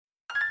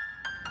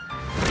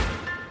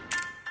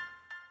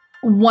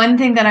One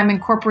thing that I'm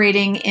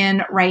incorporating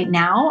in right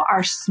now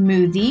are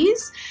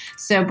smoothies.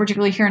 So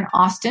particularly here in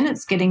Austin,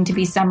 it's getting to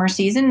be summer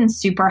season and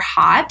super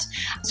hot.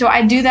 So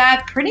I do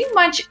that pretty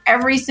much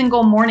every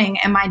single morning.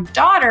 And my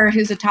daughter,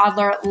 who's a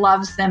toddler,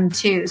 loves them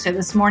too. So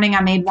this morning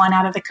I made one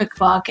out of the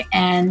cookbook.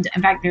 And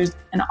in fact, there's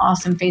an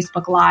awesome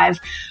Facebook Live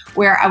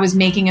where I was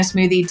making a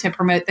smoothie to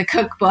promote the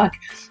cookbook.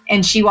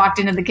 And she walked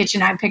into the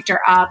kitchen, I picked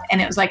her up, and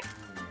it was like,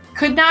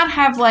 could not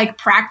have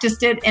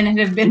practiced it and it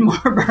have been more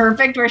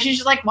perfect, where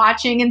she's just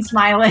watching and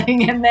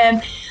smiling. And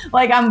then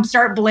I'm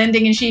start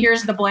blending and she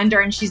hears the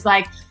blender and she's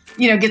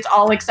gets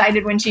all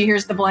excited when she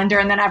hears the blender,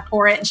 and then I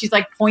pour it and she's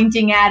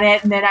pointing at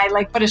it, and then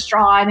I put a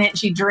straw in it and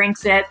she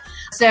drinks it.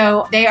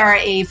 So they are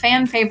a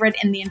fan favorite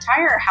in the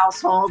entire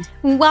household.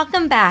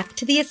 Welcome back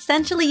to the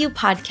Essentially You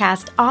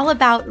podcast, all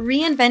about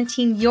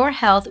reinventing your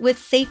health with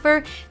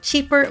safer,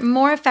 cheaper,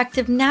 more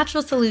effective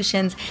natural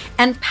solutions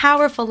and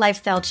powerful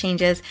lifestyle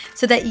changes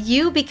so that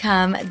you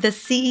become the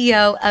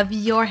CEO of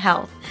your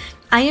health.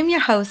 I am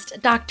your host,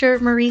 Dr.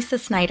 Marisa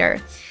Snyder.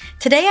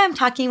 Today, I'm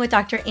talking with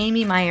Dr.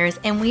 Amy Myers,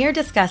 and we are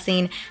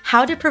discussing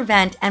how to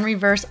prevent and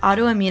reverse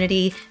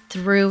autoimmunity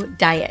through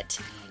diet.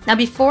 Now,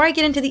 before I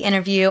get into the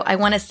interview, I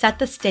want to set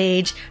the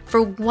stage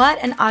for what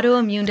an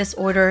autoimmune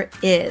disorder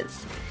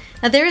is.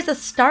 Now, there is a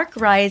stark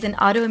rise in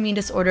autoimmune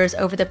disorders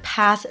over the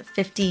past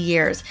 50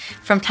 years,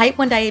 from type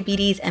 1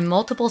 diabetes and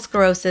multiple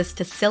sclerosis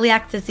to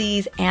celiac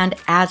disease and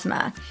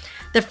asthma.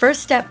 The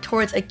first step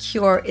towards a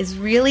cure is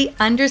really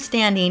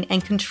understanding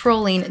and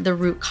controlling the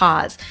root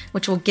cause,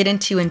 which we'll get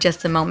into in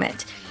just a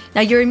moment.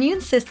 Now, your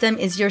immune system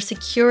is your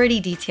security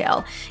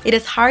detail. It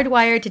is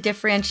hardwired to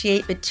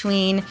differentiate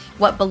between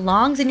what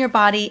belongs in your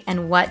body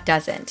and what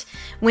doesn't.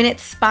 When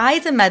it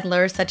spies a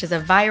meddler, such as a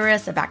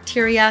virus, a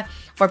bacteria,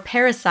 or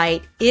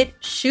parasite, it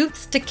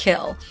shoots to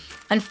kill.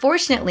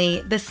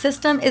 Unfortunately, the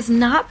system is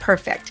not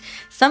perfect.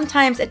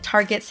 Sometimes it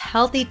targets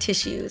healthy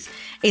tissues,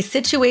 a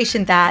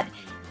situation that,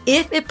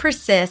 if it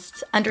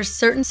persists under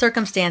certain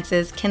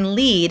circumstances, can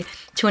lead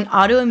to an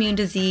autoimmune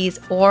disease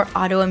or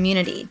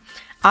autoimmunity.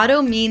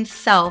 Auto means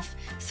self,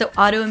 so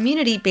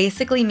autoimmunity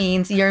basically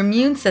means your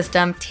immune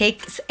system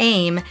takes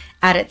aim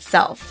at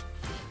itself.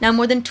 Now,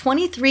 more than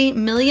 23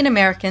 million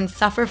Americans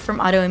suffer from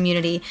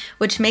autoimmunity,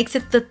 which makes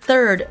it the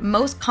third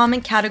most common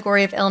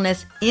category of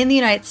illness in the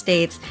United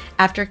States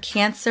after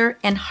cancer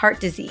and heart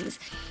disease.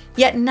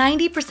 Yet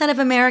 90% of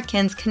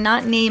Americans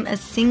cannot name a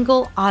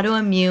single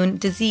autoimmune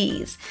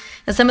disease.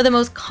 Now, some of the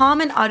most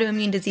common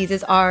autoimmune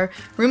diseases are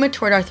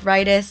rheumatoid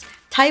arthritis,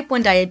 type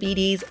 1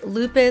 diabetes,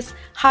 lupus,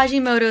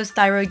 Hashimoto's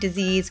thyroid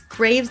disease,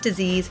 Graves'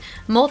 disease,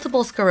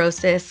 multiple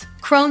sclerosis,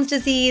 Crohn's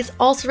disease,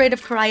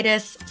 ulcerative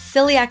colitis,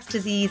 celiac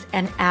disease,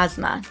 and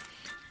asthma.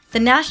 The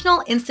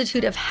National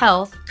Institute of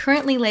Health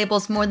currently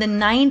labels more than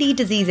 90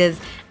 diseases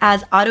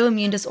as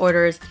autoimmune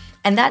disorders,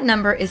 and that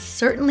number is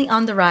certainly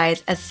on the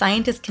rise as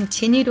scientists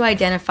continue to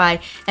identify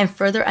and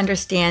further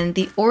understand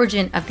the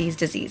origin of these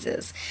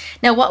diseases.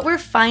 Now, what we're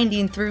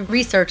finding through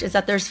research is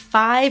that there's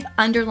 5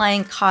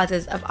 underlying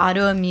causes of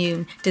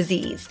autoimmune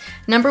disease.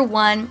 Number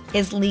 1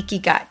 is leaky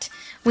gut.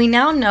 We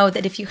now know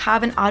that if you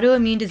have an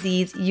autoimmune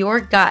disease, your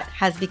gut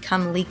has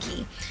become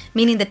leaky,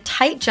 meaning the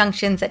tight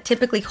junctions that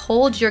typically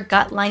hold your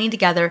gut lining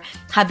together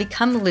have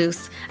become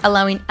loose,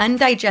 allowing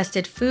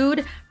undigested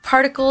food,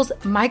 particles,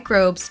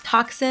 microbes,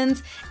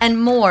 toxins,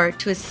 and more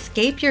to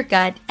escape your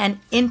gut and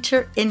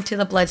enter into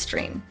the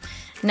bloodstream.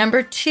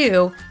 Number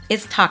 2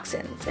 is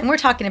toxins, and we're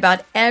talking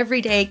about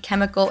everyday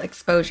chemical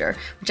exposure,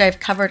 which I've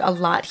covered a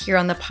lot here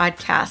on the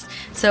podcast.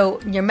 So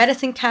your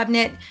medicine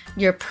cabinet,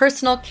 your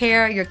personal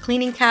care, your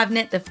cleaning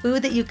cabinet, the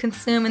food that you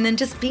consume, and then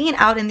just being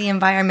out in the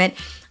environment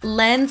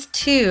lends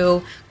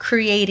to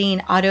creating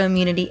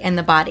autoimmunity in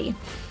the body.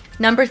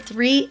 Number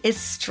 3 is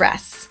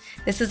stress.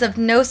 This is of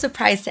no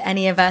surprise to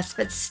any of us,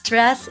 but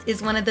stress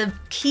is one of the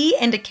key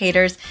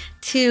indicators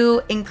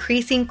to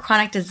increasing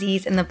chronic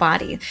disease in the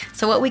body.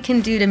 So what we can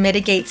do to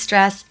mitigate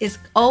stress is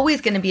always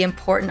going to be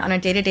important on a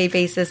day-to-day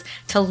basis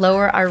to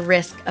lower our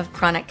risk of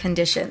chronic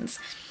conditions.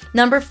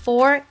 Number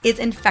 4 is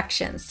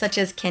infections, such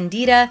as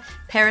candida,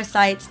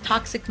 parasites,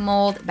 toxic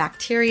mold,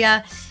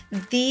 bacteria.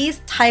 These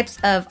types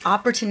of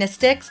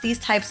opportunistics, these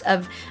types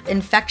of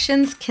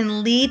infections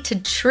can lead to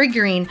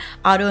triggering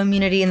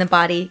autoimmunity in the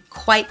body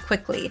quite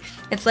quickly.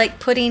 It's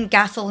like putting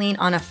gasoline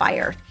on a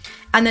fire.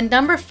 And then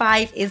number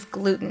 5 is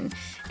gluten.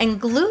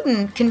 And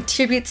gluten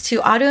contributes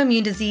to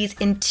autoimmune disease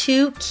in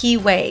 2 key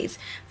ways.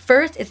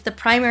 First, it's the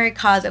primary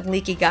cause of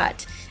leaky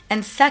gut.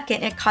 And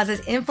second, it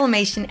causes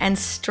inflammation and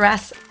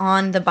stress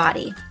on the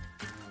body.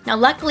 Now,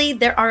 luckily,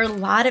 there are a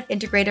lot of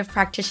integrative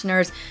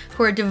practitioners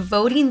who are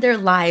devoting their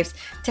lives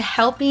to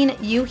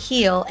helping you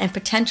heal and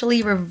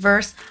potentially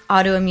reverse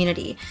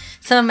autoimmunity.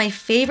 Some of my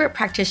favorite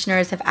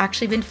practitioners have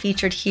actually been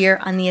featured here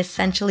on the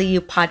Essentially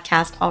You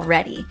podcast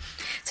already.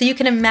 So you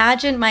can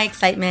imagine my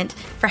excitement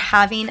for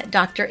having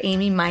Dr.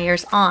 Amy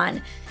Myers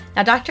on.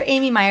 Now, Dr.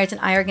 Amy Myers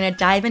and I are going to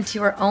dive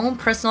into her own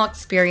personal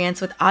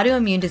experience with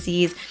autoimmune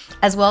disease,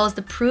 as well as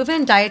the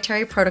proven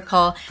dietary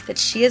protocol that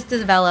she has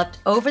developed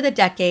over the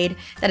decade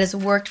that has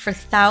worked for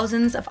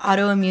thousands of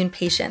autoimmune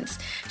patients.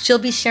 She'll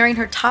be sharing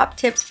her top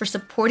tips for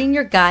supporting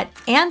your gut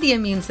and the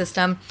immune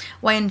system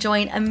while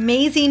enjoying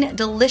amazing,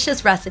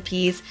 delicious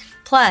recipes,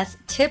 plus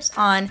tips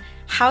on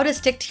how to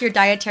stick to your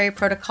dietary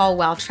protocol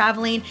while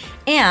traveling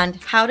and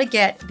how to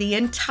get the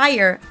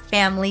entire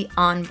family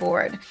on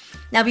board.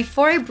 Now,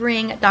 before I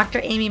bring Dr.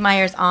 Amy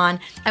Myers on,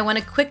 I want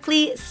to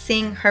quickly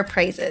sing her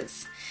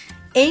praises.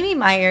 Amy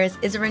Myers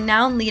is a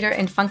renowned leader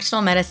in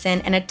functional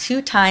medicine and a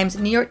 2-time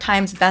New York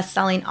Times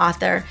bestselling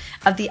author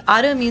of The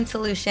Autoimmune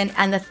Solution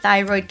and The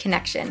Thyroid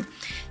Connection.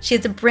 She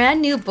has a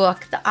brand new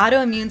book, The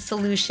Autoimmune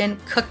Solution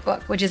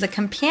Cookbook, which is a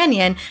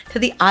companion to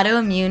The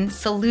Autoimmune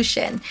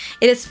Solution.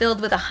 It is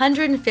filled with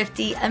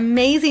 150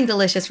 amazing,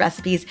 delicious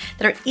recipes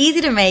that are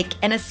easy to make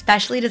and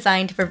especially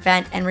designed to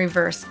prevent and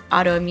reverse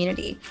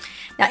autoimmunity.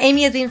 Now,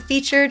 Amy has been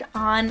featured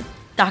on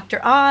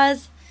Dr.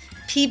 Oz,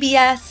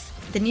 PBS,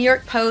 The New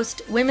York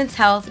Post, Women's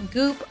Health,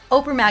 Goop,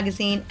 Oprah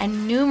Magazine,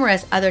 and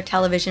numerous other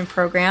television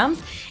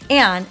programs.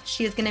 And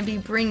she is going to be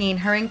bringing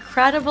her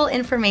incredible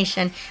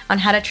information on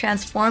how to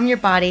transform your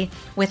body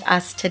with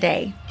us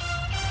today.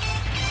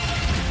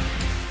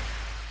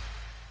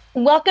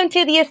 Welcome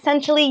to the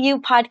Essentially You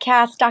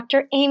podcast,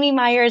 Dr. Amy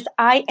Myers.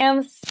 I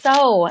am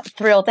so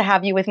thrilled to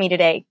have you with me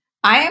today.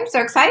 I am so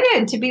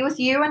excited to be with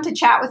you and to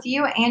chat with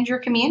you and your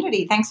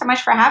community. Thanks so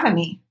much for having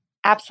me.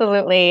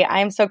 Absolutely.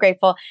 I'm so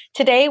grateful.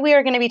 Today, we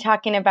are going to be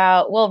talking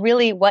about,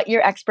 really what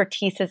your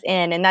expertise is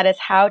in, and that is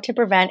how to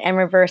prevent and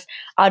reverse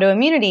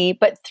autoimmunity,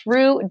 but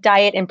through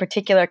diet in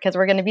particular, because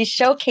we're going to be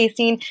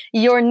showcasing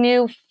your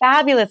new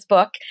fabulous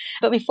book.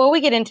 But before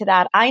we get into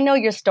that, I know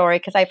your story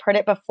because I've heard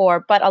it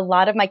before, but a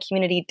lot of my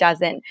community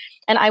doesn't.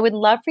 And I would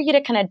love for you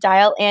to kind of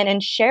dial in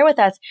and share with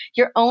us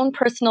your own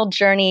personal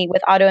journey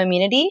with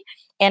autoimmunity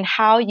and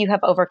how you have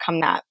overcome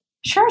that.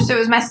 Sure. So it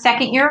was my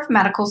second year of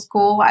medical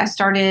school. I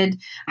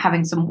started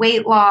having some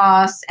weight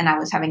loss and I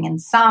was having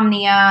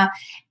insomnia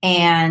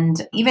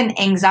and even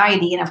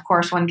anxiety. And of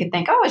course, one could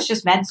think, oh, it's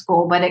just med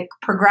school, but it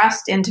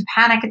progressed into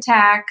panic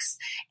attacks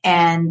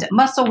and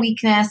muscle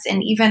weakness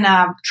and even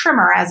a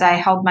tremor as I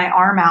held my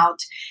arm out.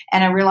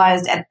 And I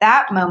realized at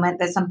that moment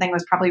that something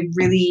was probably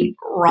really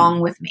wrong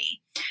with me.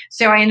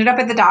 So I ended up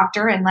at the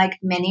doctor, and like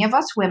many of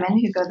us women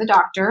who go to the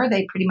doctor,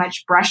 they pretty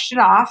much brushed it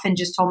off and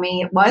just told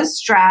me it was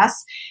stress.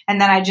 And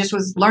then I just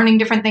was learning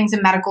different things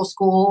in medical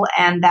school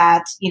and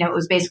that, it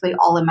was basically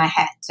all in my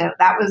head. So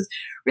that was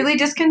really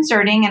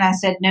disconcerting. And I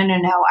said, no,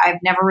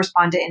 I've never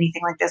responded to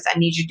anything like this. I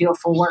need you to do a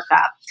full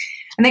workup.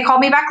 And they called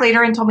me back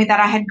later and told me that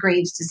I had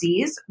Graves'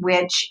 disease,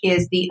 which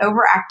is the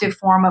overactive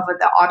form of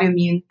the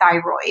autoimmune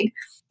thyroid.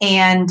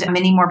 And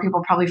many more people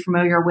are probably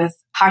familiar with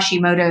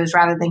Hashimoto's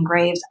rather than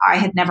Graves'. I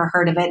had never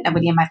heard of it.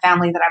 Nobody in my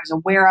family that I was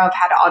aware of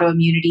had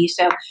autoimmunity.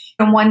 So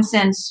in one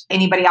sense,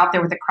 anybody out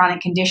there with a chronic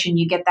condition,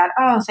 you get that,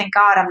 oh, thank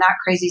God, I'm not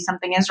crazy.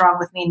 Something is wrong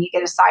with me. And you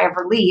get a sigh of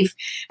relief.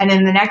 And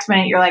then the next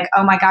minute, you're like,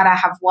 oh my God, I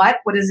have what?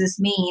 What does this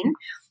mean?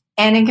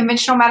 And in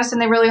conventional medicine,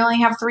 they really only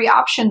have 3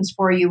 options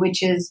for you,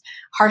 which is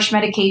harsh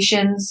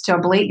medications to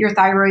ablate your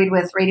thyroid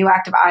with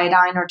radioactive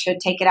iodine or to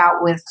take it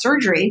out with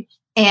surgery.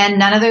 And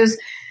none of those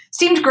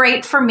seemed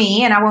great for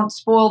me. And I won't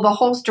spoil the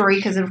whole story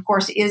because it, of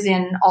course, is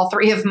in all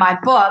 3 of my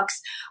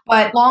books.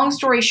 But long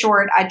story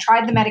short, I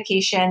tried the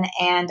medication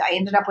and I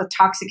ended up with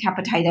toxic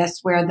hepatitis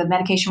where the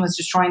medication was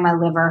destroying my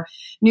liver,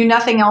 knew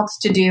nothing else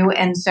to do.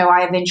 And so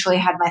I eventually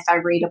had my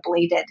thyroid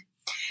ablated.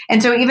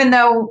 And so even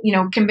though,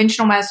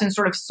 conventional medicine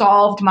sort of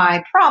solved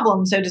my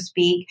problem, so to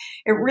speak,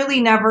 it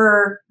really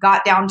never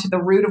got down to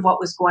the root of what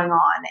was going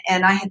on.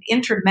 And I had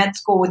entered med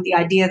school with the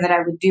idea that I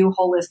would do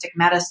holistic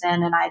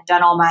medicine, and I had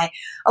done all my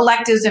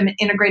electives in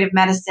integrative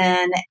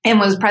medicine and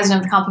was president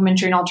of the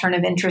complementary and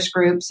alternative interest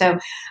group. So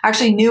I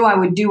actually knew I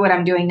would do what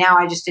I'm doing now.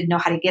 I just didn't know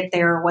how to get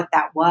there or what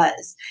that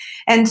was.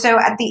 And so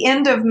at the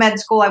end of med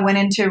school, I went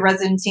into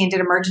residency and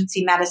did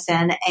emergency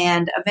medicine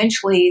and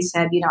eventually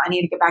said, I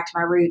need to get back to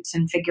my roots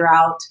and figure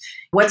out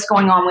what's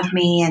going on with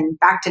me and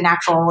back to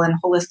natural and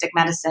holistic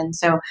medicine.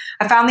 So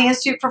I found the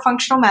Institute for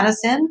Functional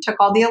Medicine, took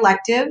all the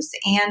electives,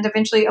 and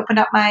eventually opened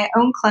up my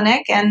own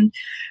clinic and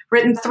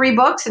written 3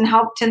 books and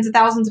helped tens of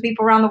thousands of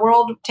people around the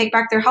world take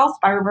back their health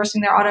by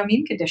reversing their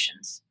autoimmune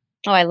conditions.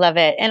 Oh, I love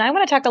it. And I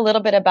want to talk a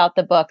little bit about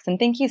the books. And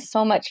thank you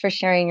so much for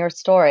sharing your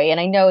story. And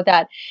I know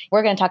that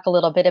we're going to talk a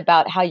little bit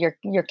about how your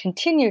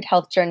continued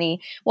health journey,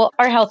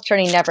 our health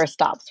journey never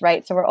stops,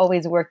 right? So we're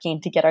always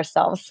working to get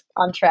ourselves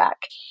on track.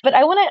 But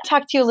I want to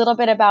talk to you a little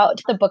bit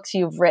about the books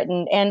you've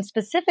written and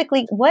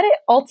specifically what it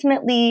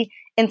ultimately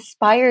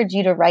inspired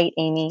you to write,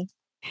 Amy.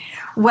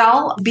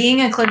 Well, being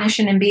a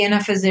clinician and being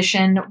a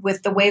physician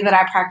with the way that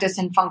I practice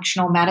in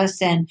functional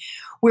medicine,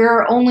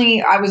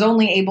 I was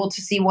only able to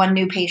see 1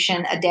 new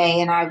patient a day,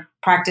 and I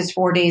practice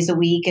 4 days a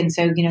week. And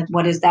so,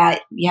 what is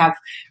that? You have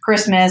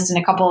Christmas and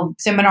a couple of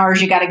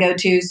seminars you got to go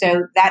to.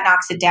 So that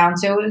knocks it down.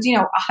 So it was,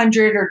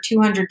 100 or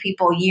 200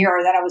 people a year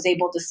that I was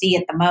able to see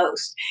at the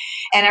most.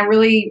 And I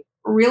really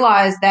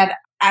realized that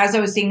as I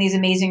was seeing these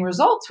amazing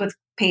results with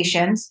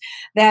patients,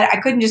 that I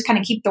couldn't just kind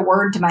of keep the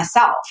word to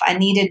myself. I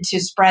needed to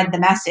spread the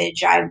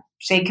message. I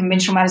say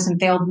conventional medicine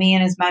failed me,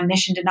 and it's my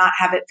mission to not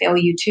have it fail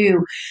you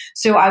too.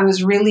 So I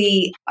was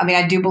really,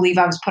 I do believe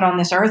I was put on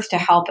this earth to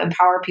help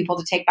empower people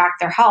to take back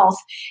their health.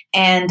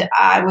 And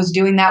I was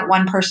doing that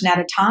one person at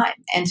a time.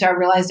 And so I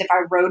realized if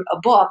I wrote a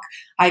book,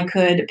 I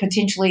could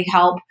potentially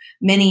help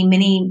many,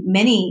 many,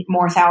 many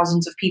more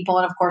thousands of people.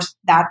 And of course,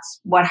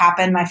 that's what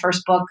happened. My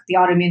first book, The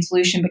Autoimmune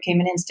Solution, became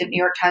an instant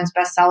New York Times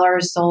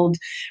bestseller, sold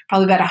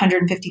probably about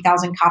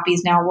 150,000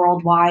 copies now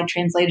worldwide,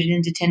 translated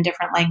into 10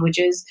 different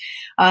languages.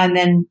 And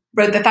then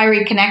wrote The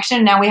Thyroid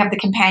Connection. Now we have the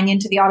companion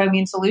to The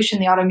Autoimmune Solution,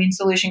 The Autoimmune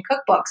Solution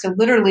Cookbook. So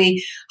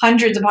literally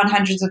hundreds upon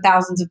hundreds of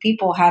thousands of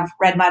people have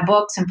read my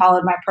books and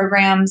followed my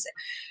programs.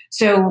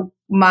 So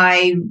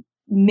my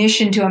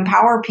mission to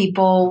empower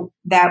people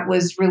that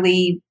was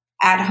really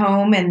at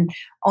home and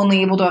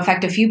only able to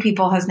affect a few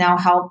people has now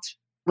helped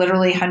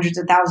literally hundreds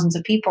of thousands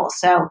of people.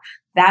 So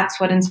that's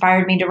what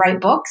inspired me to write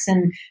books.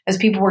 And as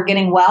people were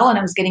getting well, and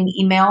I was getting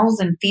emails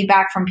and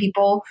feedback from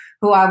people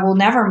who I will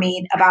never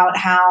meet about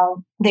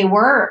how they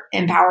were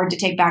empowered to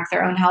take back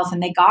their own health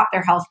and they got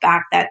their health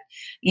back, that,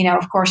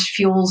 of course,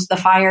 fuels the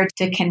fire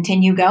to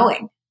continue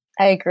going.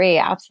 I agree.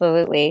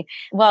 Absolutely.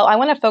 Well, I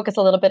want to focus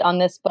a little bit on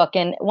this book.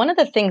 And one of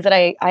the things that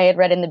I had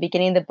read in the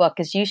beginning of the book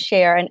is you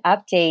share an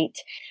update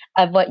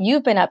of what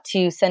you've been up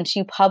to since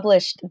you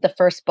published the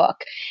first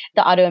book,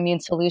 The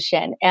Autoimmune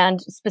Solution.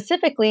 And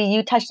specifically,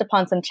 you touched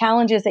upon some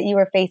challenges that you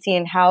were facing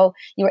and how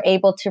you were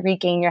able to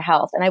regain your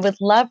health. And I would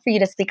love for you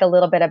to speak a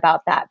little bit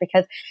about that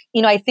because,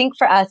 I think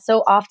for us,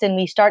 so often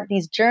we start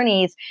these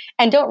journeys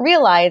and don't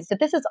realize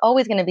that this is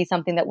always going to be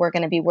something that we're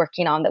going to be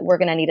working on, that we're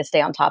going to need to stay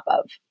on top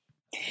of.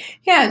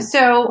 Yeah.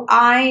 So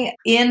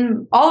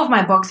in all of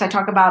my books, I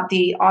talk about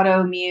the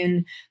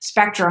autoimmune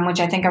spectrum,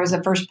 which I think I was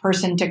the first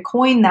person to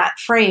coin that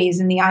phrase.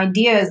 And the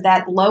idea is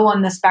that low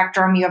on the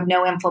spectrum, you have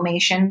no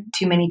inflammation.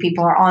 Too many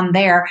people are on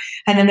there.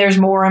 And then there's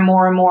more and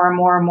more and more and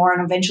more and more.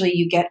 And eventually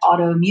you get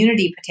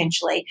autoimmunity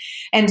potentially.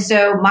 And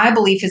so my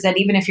belief is that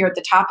even if you're at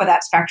the top of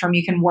that spectrum,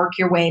 you can work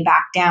your way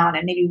back down.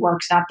 And maybe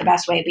work's not the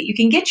best way, but you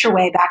can get your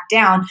way back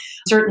down,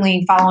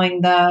 certainly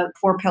following the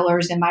 4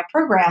 pillars in my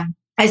program.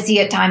 I see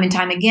it time and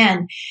time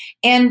again.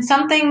 And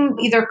something,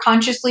 either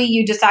consciously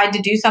you decide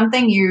to do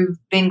something, you've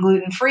been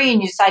gluten-free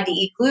and you decide to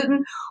eat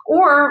gluten,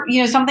 or,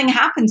 something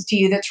happens to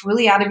you that's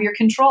really out of your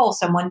control.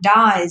 Someone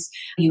dies,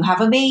 you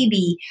have a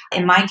baby.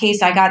 In my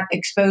case, I got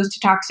exposed to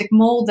toxic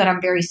mold that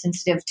I'm very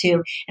sensitive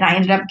to, and I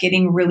ended up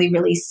getting really,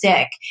 really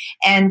sick.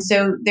 And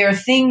so there are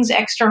things,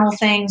 external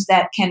things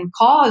that can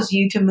cause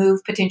you to move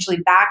potentially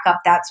back up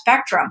that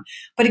spectrum.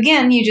 But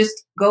again, you just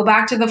go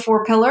back to the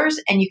 4 pillars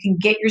and you can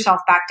get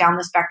yourself back down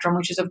the spectrum,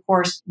 which is, of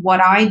course,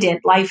 what I did.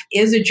 Life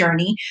is a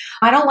journey.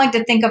 I don't like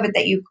to think of it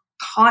that you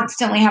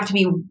constantly have to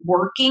be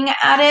working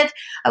at it.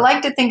 I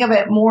like to think of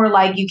it more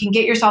like you can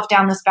get yourself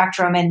down the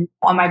spectrum. And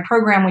on my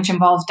program, which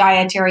involves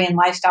dietary and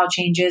lifestyle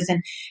changes,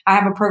 and I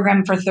have a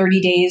program for 30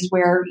 days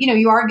where,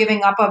 you are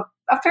giving up a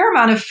fair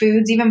amount of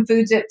foods, even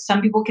foods that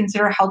some people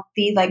consider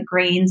healthy, like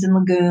grains and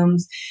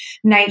legumes,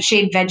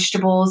 nightshade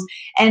vegetables.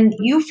 And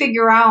you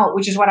figure out,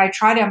 which is what I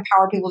try to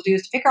empower people to do,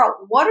 is to figure out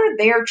what are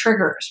their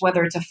triggers,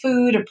 whether it's a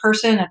food, a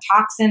person, a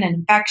toxin, an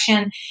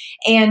infection,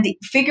 and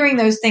figuring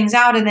those things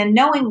out. And then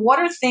knowing what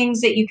are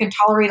things that you can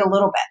tolerate a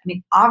little bit.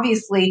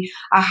 Obviously,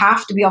 I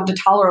have to be able to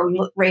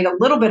tolerate a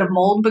little bit of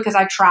mold because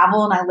I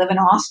travel and I live in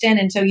Austin.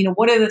 And so,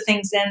 what are the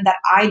things then that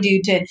I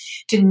do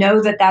to know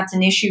that that's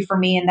an issue for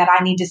me and that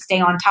I need to stay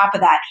on top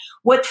of that?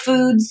 What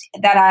foods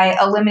that I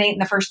eliminate in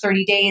the first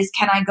 30 days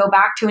can I go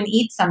back to and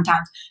eat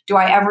sometimes? Do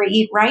I ever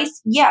eat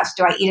rice? Yes.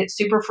 Do I eat it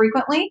super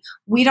frequently?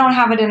 We don't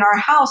have it in our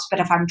house, but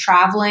if I'm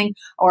traveling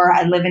or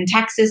I live in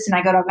Texas and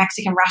I go to a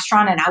Mexican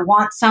restaurant and I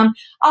want some,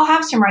 I'll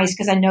have some rice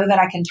because I know that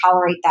I can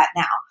tolerate that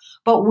now.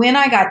 But when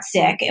I got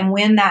sick and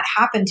when that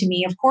happened to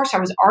me, of course, I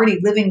was already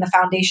living the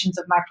foundations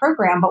of my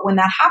program. But when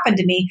that happened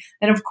to me,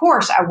 then of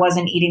course, I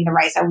wasn't eating the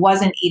rice. I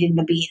wasn't eating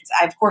the beans.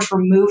 I, of course,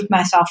 removed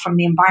myself from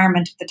the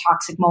environment of the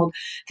toxic mold,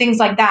 things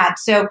like that.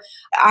 So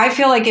I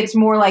feel like it's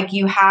more like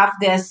you have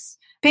this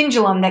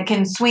pendulum that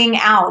can swing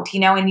out,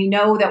 and you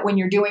know that when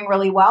you're doing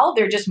really well,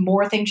 there are just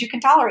more things you can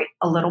tolerate.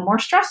 A little more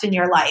stress in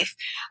your life,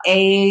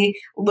 a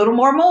little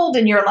more mold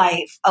in your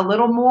life, a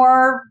little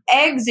more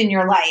eggs in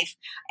your life.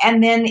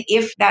 And then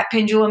if that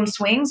pendulum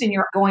swings and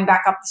you're going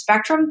back up the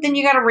spectrum, then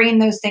you got to rein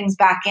those things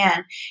back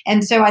in.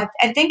 And so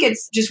I think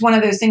it's just one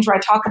of those things where I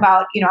talk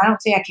about, I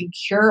don't say I can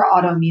cure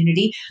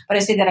autoimmunity, but I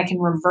say that I can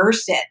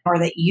reverse it, or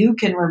that you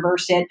can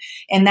reverse it.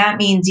 And that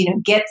means,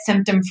 get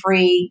symptom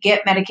free,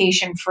 get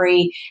medication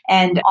free,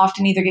 and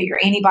often either get your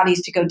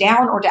antibodies to go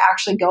down or to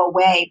actually go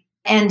away.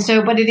 And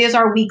so, but it is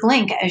our weak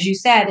link, as you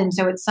said. And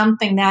so it's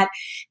something that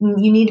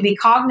you need to be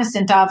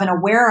cognizant of and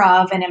aware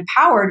of and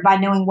empowered by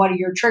knowing what are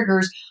your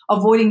triggers,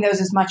 avoiding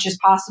those as much as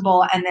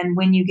possible. And then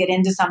when you get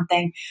into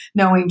something,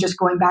 knowing just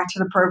going back to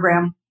the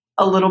program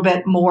a little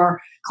bit more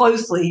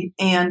closely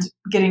and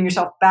getting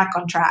yourself back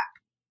on track.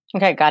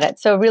 Okay, got it.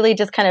 So really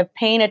just kind of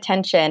paying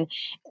attention.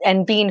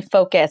 and being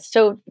focused.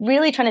 So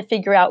really trying to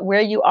figure out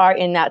where you are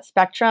in that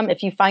spectrum.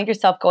 If you find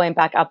yourself going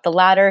back up the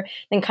ladder,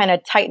 then kind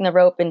of tighten the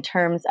rope in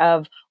terms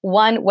of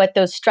one, what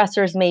those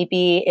stressors may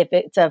be. If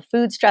it's a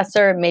food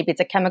stressor, maybe it's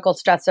a chemical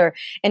stressor,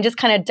 and just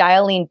kind of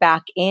dialing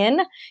back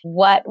in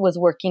what was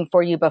working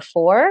for you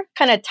before,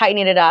 kind of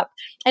tightening it up.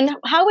 And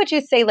how would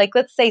you say, like,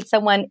 let's say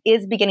someone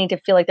is beginning to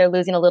feel like they're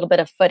losing a little bit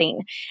of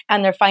footing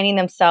and they're finding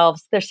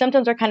themselves, their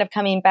symptoms are kind of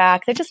coming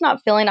back. They're just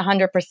not feeling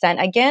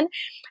 100% again.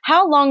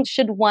 How long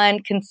should one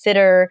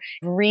consider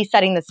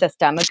resetting the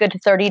system? A good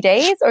 30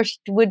 days? Or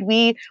would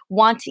we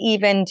want to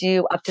even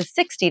do up to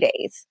 60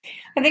 days?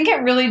 I think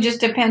it really just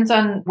depends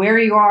on where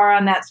you are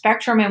on that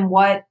spectrum and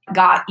what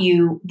got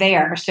you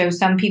there. So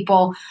some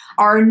people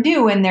are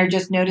new and they're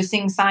just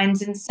noticing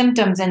signs and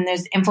symptoms and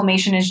this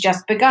inflammation has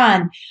just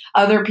begun.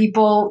 Other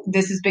people,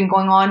 this has been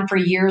going on for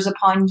years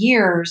upon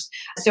years.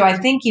 So I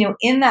think,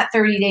 in that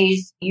 30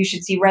 days, you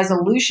should see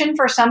resolution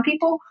for some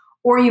people,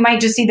 or you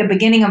might just see the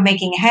beginning of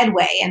making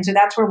headway. And so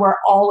that's where we're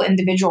all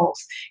individuals.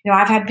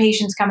 I've had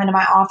patients come into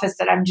my office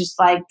that I'm just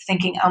like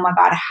thinking, oh my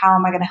God, how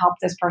am I going to help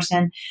this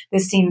person?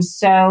 This seems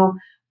so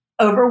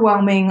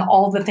overwhelming,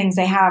 all the things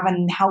they have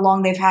and how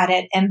long they've had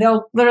it. And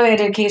they'll literally, I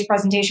did a case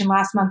presentation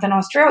last month in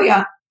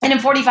Australia. And in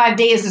 45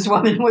 days, this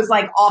woman was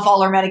like off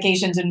all her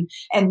medications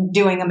and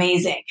doing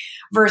amazing,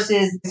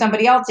 versus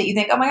somebody else that you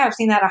think, oh my God, I've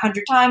seen that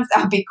 100 times.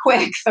 That'll be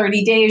quick.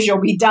 30 days,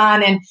 you'll be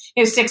done. And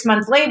 6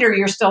 months later,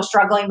 you're still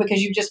struggling because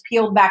you just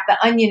peeled back the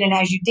onion. And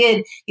as you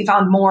did, you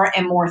found more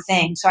and more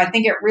things. So I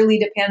think it really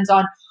depends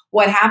on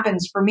what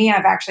happens. For me,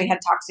 I've actually had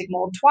toxic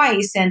mold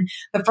twice. And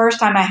the first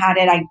time I had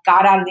it, I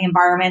got out of the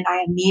environment.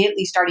 I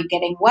immediately started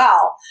getting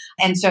well.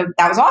 And so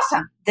that was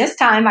awesome. This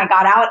time I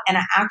got out and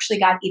I actually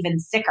got even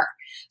sicker.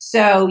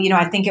 So,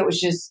 I think it was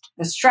just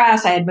the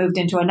stress. I had moved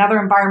into another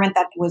environment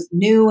that was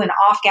new and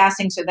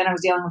off-gassing. So then I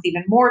was dealing with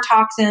even more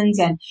toxins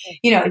and,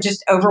 it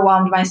just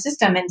overwhelmed my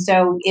system. And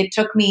so it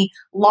took me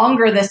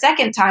longer the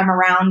second time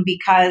around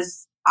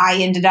because I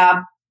ended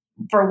up,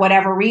 for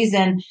whatever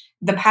reason,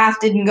 the path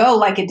didn't go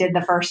like it did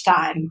the first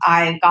time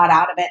I got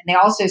out of it. And they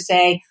also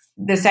say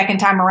the second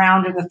time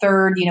around or the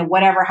third,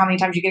 whatever, how many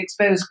times you get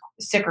exposed,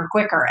 sicker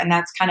quicker. And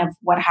that's kind of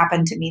what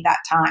happened to me that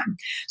time.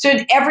 So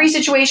in every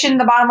situation,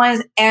 the bottom line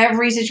is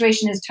every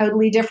situation is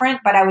totally different,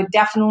 but I would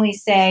definitely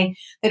say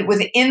that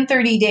within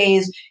 30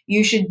 days,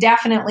 you should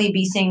definitely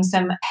be seeing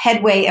some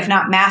headway, if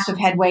not massive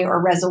headway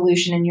or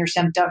resolution in your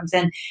symptoms.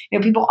 And,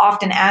 people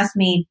often ask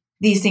me,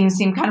 these things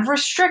seem kind of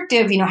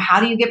restrictive. How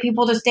do you get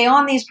people to stay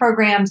on these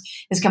programs?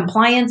 Is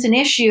compliance an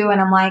issue?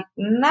 And I'm like,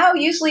 no,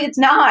 usually it's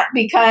not,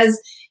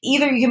 because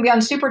either you can be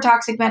on super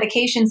toxic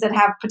medications that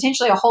have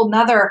potentially a whole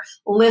nother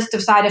list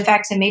of side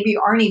effects and maybe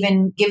aren't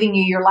even giving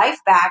you your life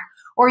back,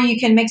 or you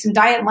can make some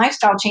diet and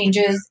lifestyle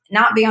changes,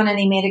 not be on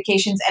any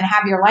medications and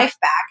have your life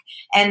back.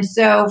 And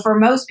so for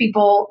most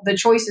people, the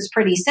choice is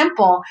pretty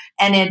simple.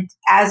 And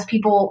as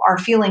people are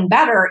feeling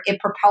better, it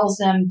propels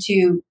them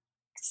to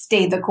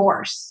stay the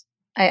course.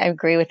 I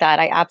agree with that.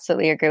 I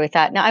absolutely agree with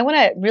that. Now, I want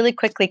to really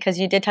quickly, because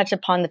you did touch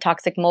upon the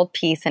toxic mold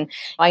piece, and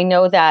I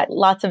know that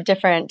lots of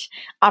different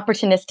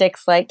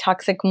opportunistics like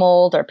toxic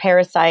mold or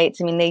parasites,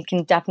 they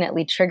can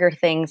definitely trigger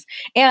things,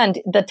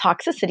 and the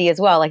toxicity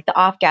as well, like the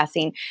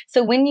off-gassing.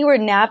 So when you were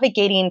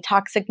navigating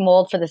toxic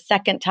mold for the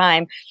second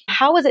time,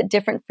 how was it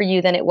different for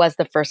you than it was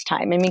the first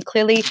time?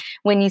 Clearly,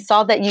 when you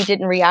saw that you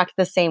didn't react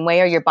the same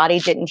way or your body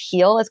didn't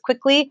heal as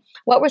quickly,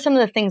 what were some of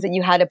the things that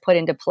you had to put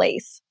into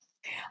place?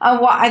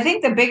 Well, I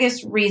think the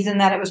biggest reason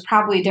that it was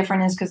probably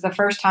different is because the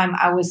first time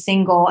I was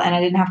single and I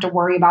didn't have to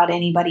worry about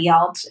anybody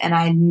else. And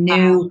I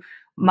knew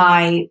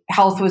my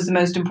health was the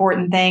most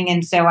important thing.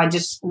 And so I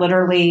just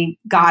literally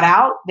got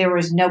out. There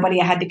was nobody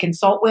I had to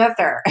consult with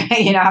or,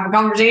 have a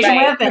conversation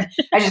with. And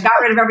I just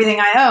got rid of everything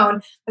I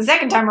owned. The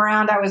second time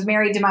around, I was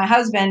married to my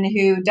husband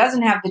who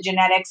doesn't have the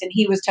genetics and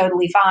he was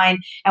totally fine.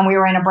 And we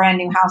were in a brand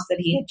new house that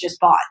he had just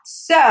bought.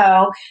 So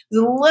it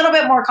was a little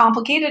bit more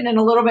complicated and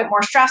a little bit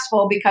more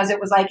stressful because it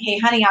was like, hey,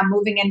 honey, I'm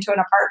moving into an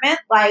apartment.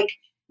 Like,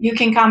 you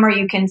can come or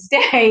you can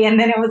stay. And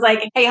then it was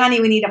like, hey,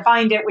 honey, we need to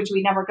find it, which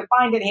we never could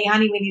find it. Hey,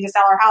 honey, we need to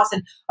sell our house.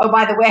 And oh,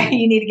 by the way,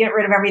 you need to get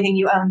rid of everything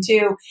you own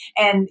too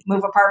and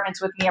move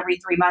apartments with me every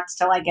 3 months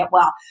till I get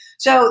well.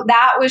 So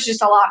that was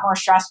just a lot more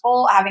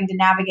stressful, having to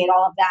navigate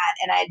all of that.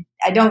 And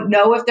I don't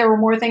know if there were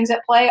more things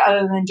at play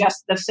other than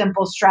just the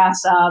simple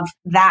stress of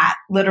that,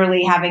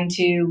 literally having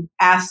to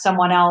ask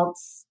someone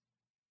else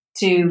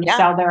to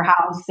sell their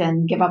house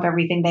and give up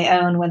everything they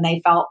own when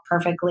they felt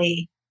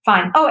perfectly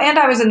fine. Oh, and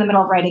I was in the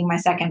middle of writing my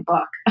second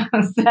book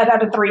that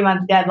had a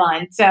 3-month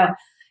deadline. So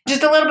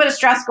just a little bit of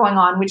stress going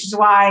on, which is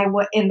why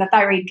in the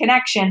Thyroid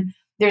Connection,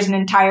 there's an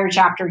entire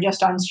chapter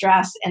just on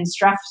stress and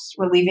stress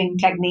relieving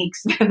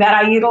techniques that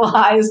I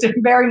utilized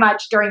very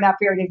much during that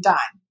period of time.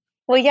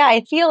 Well, yeah,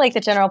 I feel like the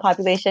general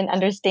population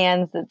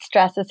understands that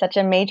stress is such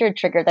a major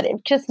trigger that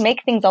it just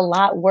makes things a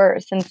lot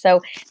worse. And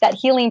so that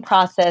healing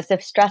process,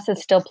 if stress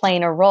is still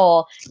playing a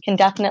role, can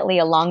definitely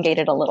elongate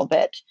it a little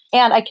bit.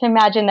 And I can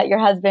imagine that your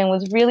husband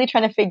was really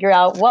trying to figure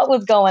out what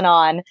was going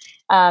on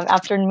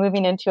after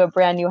moving into a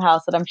brand new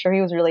house that I'm sure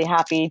he was really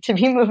happy to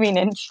be moving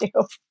into.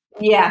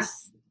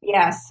 Yes.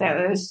 Yes. So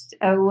it was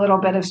a little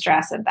bit of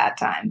stress at that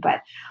time, but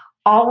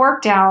all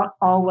worked out,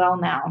 all well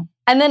now.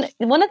 And then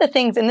one of the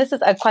things, and this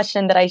is a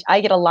question that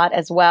I get a lot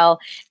as well,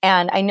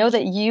 and I know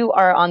that you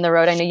are on the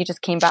road. I know you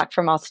just came back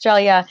from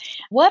Australia.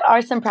 What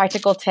are some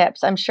practical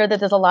tips? I'm sure that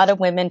there's a lot of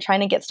women trying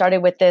to get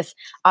started with this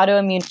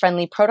autoimmune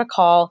friendly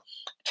protocol,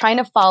 trying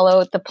to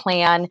follow the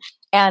plan.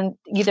 And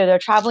either they're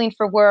traveling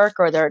for work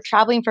or they're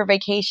traveling for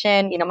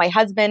vacation. You know, my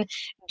husband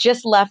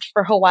just left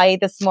for Hawaii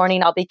this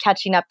morning. I'll be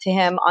catching up to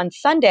him on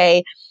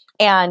Sunday.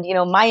 And, you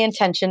know, my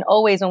intention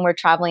always when we're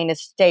traveling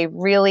is stay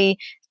really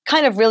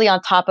on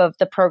top of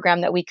the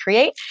program that we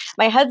create.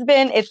 My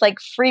husband, it's like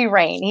free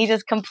reign. He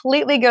just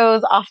completely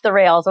goes off the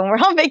rails when we're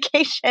on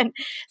vacation.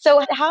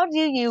 So how do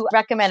you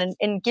recommend,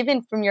 and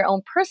given from your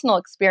own personal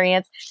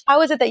experience,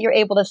 how is it that you're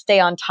able to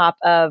stay on top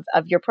of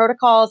your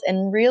protocols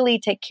and really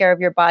take care of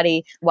your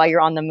body while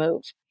you're on the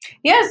move?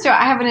 Yeah, so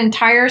I have an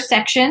entire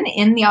section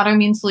in the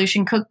Autoimmune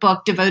Solution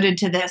Cookbook devoted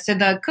to this. So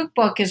the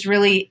cookbook is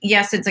really,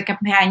 yes, it's a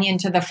companion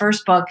to the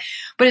first book,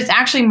 but it's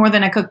actually more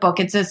than a cookbook.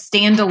 It's a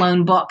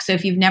standalone book. So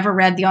if you've never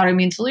read the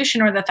Autoimmune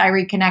Solution or the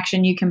Thyroid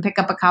Connection, you can pick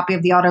up a copy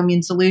of the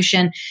Autoimmune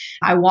Solution.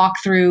 I walk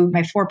through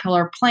my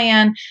 4-pillar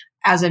plan.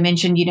 As I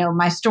mentioned, you know,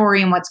 my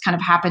story and what's kind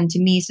of happened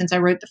to me since I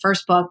wrote the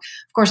first book.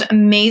 Of course,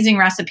 amazing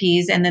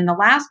recipes. And then the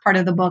last part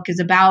of the book is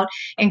about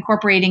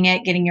incorporating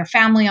it, getting your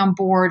family on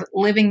board,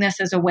 living this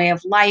as a way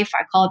of life.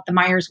 I call it the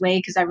Myers Way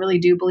because I really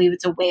do believe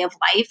it's a way of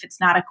life. It's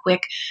not a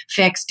quick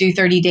fix, do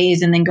 30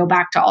 days and then go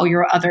back to all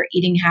your other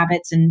eating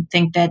habits and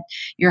think that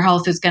your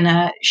health is going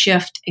to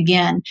shift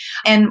again.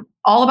 And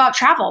all about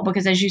travel,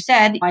 because as you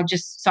said, I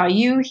just saw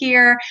you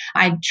here.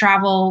 I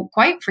travel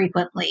quite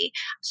frequently.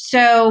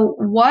 So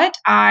what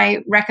I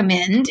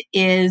recommend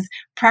is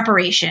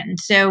preparation.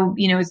 So,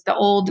 you know, it's the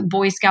old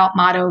Boy Scout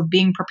motto of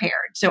being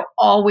prepared. So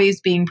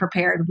always being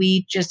prepared.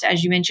 We just,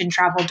 as you mentioned,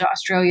 traveled to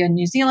Australia and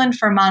New Zealand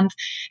for a month,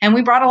 and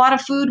we brought a lot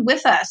of food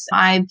with us.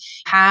 I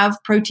have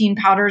protein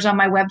powders on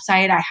my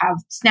website. I have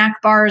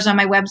snack bars on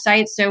my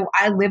website. So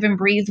I live and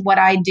breathe what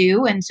I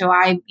do. And so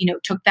I, you know,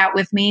 took that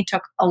with me,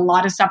 took a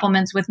lot of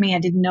supplements with me. I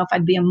didn't know if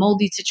I'd be a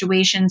moldy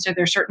situation. So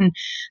there's certain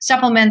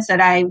supplements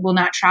that I will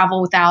not travel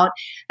without.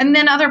 And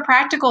then other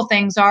practical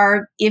things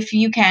are, if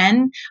you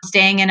can,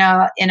 staying in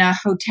a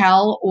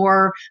hotel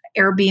or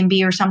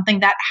Airbnb or something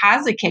that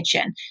has a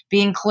kitchen,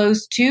 being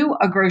close to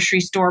a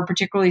grocery store,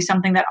 particularly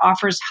something that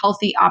offers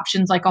healthy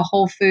options like a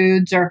Whole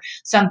Foods or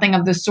something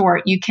of the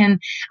sort. You can,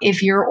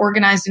 if you're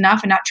organized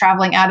enough and not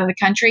traveling out of the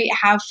country,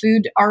 have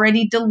food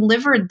already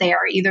delivered there,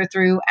 either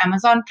through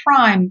Amazon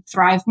Prime,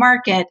 Thrive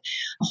Market,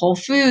 Whole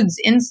Foods,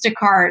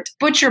 Instacart,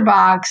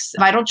 ButcherBox,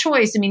 Vital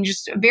Choice. I mean,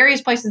 just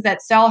various places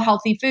that sell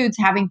healthy foods,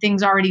 having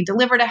things already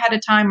delivered ahead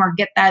of time or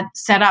get that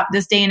set up.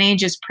 This day and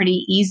age is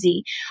pretty easy.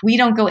 We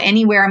don't go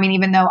anywhere. I mean,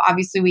 even though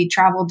obviously we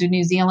traveled to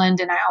New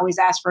Zealand and I always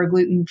ask for a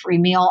gluten-free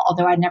meal,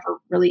 although I never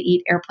really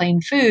eat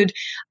airplane food,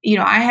 you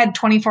know, I had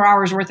 24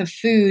 hours worth of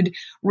food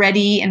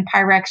ready in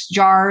Pyrex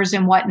jars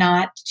and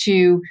whatnot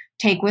to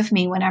take with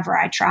me whenever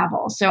I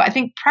travel. So I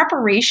think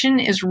preparation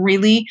is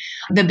really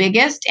the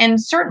biggest.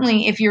 And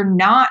certainly if you're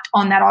not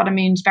on that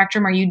autoimmune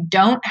spectrum or you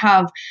don't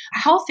have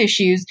health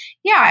issues,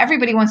 yeah,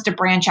 everybody wants to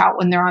branch out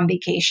when they're on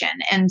vacation.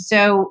 And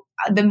so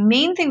the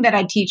main thing that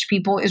I teach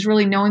people is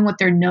really knowing what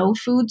their no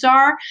foods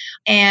are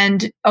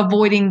and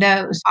avoiding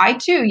those. I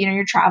too, you know,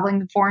 you're traveling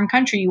to a foreign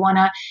country, you want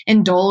to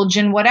indulge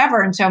in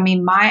whatever. And so, I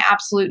mean, my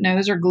absolute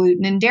no's are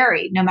gluten and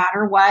dairy, no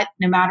matter what,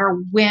 no matter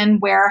when,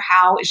 where,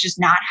 how, it's just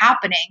not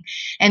happening.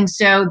 And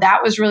so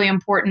that was really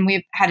important.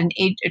 We've had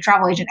a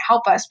travel agent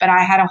help us, but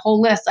I had a whole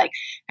list, like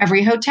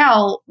every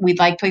hotel, we'd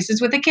like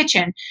places with a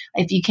kitchen.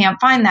 If you can't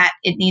find that,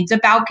 it needs a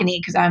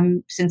balcony because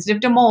I'm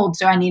sensitive to mold.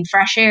 So I need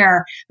fresh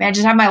air. I mean, I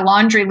just have my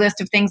laundry list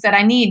of things that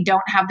I need.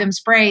 Don't have them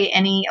spray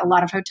a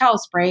lot of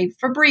hotels spray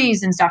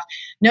Febreze and stuff.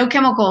 No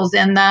chemicals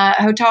in the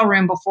hotel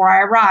room before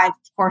I arrive.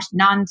 Of course,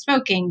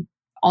 non-smoking,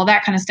 all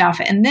that kind of stuff.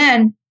 And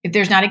then if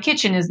there's not a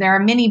kitchen, is there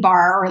a mini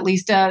bar or at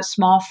least a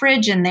small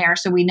fridge in there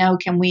so we know,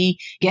 can we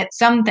get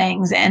some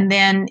things? And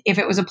then if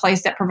it was a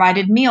place that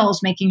provided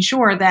meals, making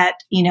sure that,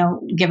 you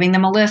know, giving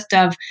them a list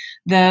of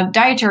the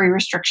dietary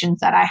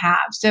restrictions that I have.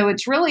 So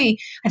it's really,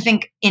 I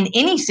think in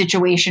any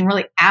situation,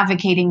 really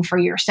advocating for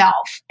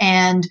yourself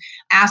and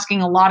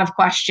asking a lot of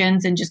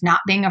questions and just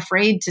not being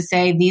afraid to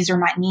say, these are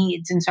my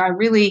needs. And so I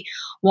really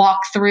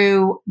walk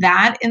through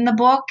that in the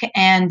book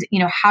and,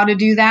 you know, how to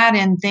do that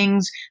and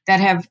things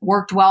that have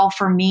worked well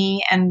for me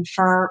and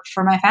for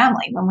my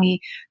family when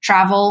we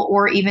travel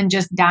or even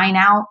just dine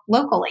out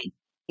locally.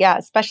 Yeah,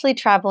 especially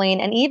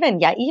traveling and even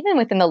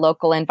within the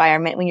local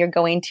environment, when you're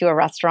going to a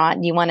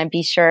restaurant, you want to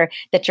be sure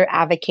that you're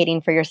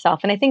advocating for yourself.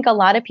 And I think a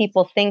lot of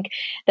people think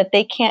that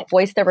they can't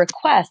voice their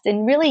request.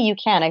 And really you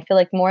can. I feel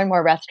like more and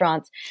more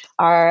restaurants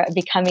are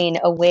becoming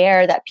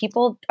aware that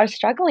people are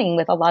struggling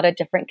with a lot of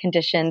different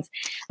conditions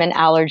and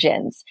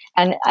allergens.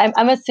 And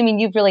I'm assuming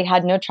you've really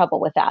had no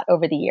trouble with that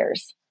over the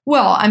years.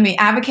 Well, I mean,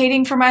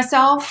 advocating for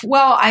myself.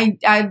 Well,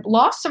 I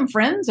lost some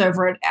friends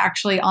over it,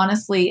 actually,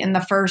 honestly, in the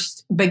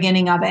first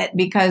beginning of it,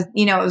 because,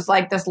 it was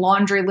like this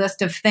laundry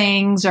list of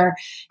things, or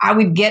I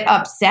would get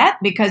upset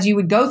because you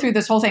would go through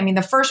this whole thing. I mean,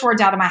 the first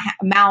words out of my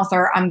mouth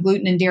are I'm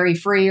gluten and dairy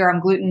free, or I'm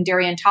gluten and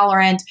dairy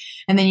intolerant.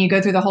 And then you go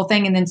through the whole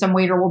thing, and then some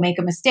waiter will make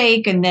a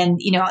mistake. And then,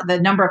 the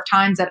number of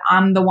times that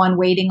I'm the one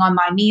waiting on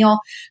my meal.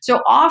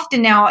 So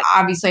often now,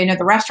 obviously, I know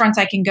the restaurants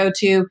I can go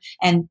to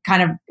and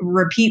kind of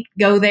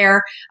go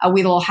there.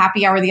 We little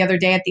happy hour the other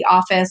day at the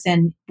office,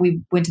 and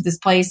we went to this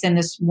place, and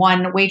this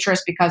one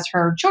waitress, because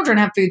her children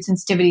have food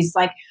sensitivities,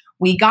 like,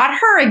 we got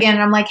her again.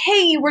 And I'm like,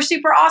 hey, you were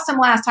super awesome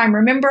last time.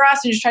 Remember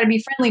us? And just try to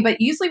be friendly. But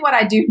usually what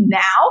I do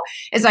now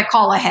is I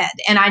call ahead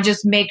and I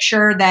just make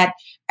sure that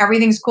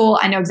everything's cool.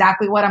 I know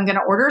exactly what I'm going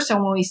to order. So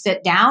when we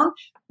sit down,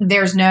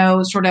 there's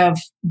no sort of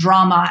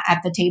drama at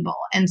the table.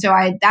 And so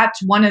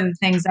that's one of the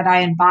things that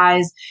I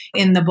advise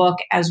in the book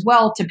as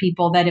well to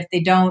people, that if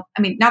they don't,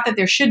 not that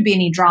there should be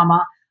any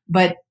drama,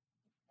 but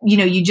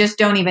you just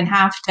don't even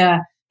have to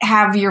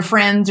have your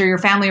friends or your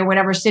family or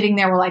whatever sitting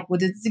there. We're like, well,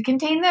 does it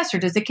contain this or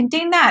does it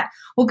contain that?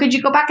 Well, could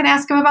you go back and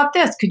ask them about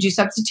this? Could you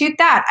substitute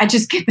that? I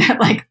just get that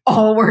like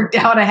all worked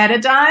out ahead of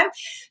time,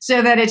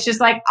 so that it's just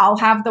like, I'll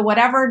have the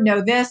whatever,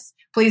 know this,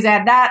 please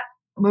add that,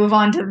 move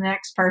on to the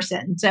next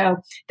person. So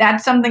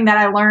that's something that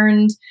I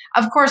learned.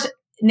 Of course,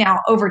 now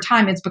over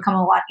time, it's become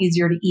a lot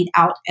easier to eat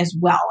out as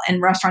well. And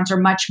restaurants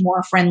are much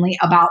more friendly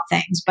about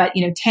things. But,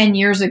 10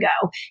 years ago,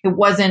 it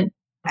wasn't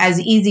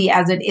as easy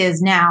as it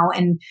is now,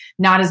 and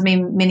not as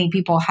many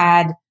people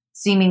had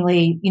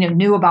seemingly,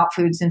 knew about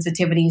food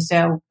sensitivity.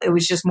 So it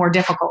was just more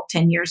difficult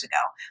 10 years ago.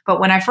 But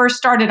when I first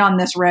started on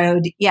this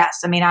road,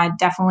 yes,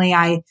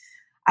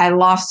 I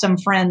lost some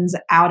friends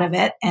out of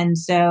it. And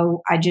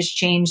so I just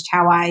changed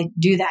how I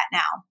do that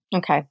now.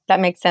 Okay. That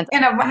makes sense.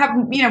 And I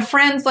have,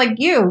 friends like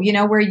you,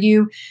 where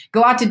you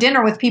go out to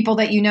dinner with people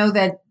that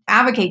that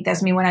advocate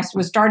this. When I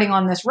was starting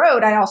on this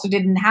road, I also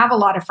didn't have a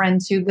lot of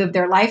friends who lived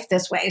their life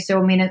this way.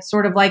 So, it's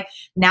sort of like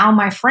now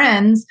my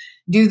friends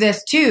do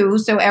this too.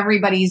 So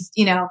everybody's,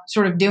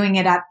 sort of doing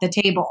it at the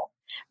table.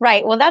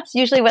 Right. Well, that's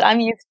usually what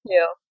I'm used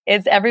to.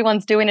 Is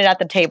everyone's doing it at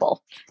the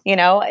table.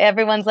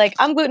 Everyone's like,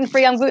 I'm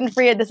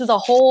gluten-free. This is a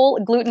whole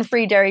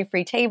gluten-free,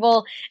 dairy-free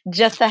table.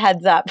 Just a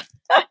heads up.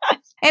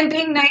 And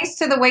being nice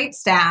to the wait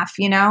staff,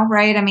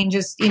 right?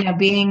 Just,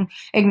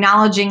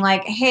 acknowledging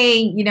like,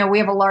 hey, we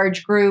have a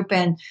large group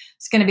and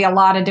it's going to be a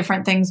lot of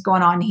different things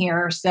going on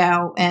here.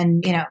 So,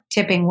 and,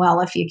 tipping well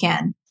if you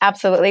can.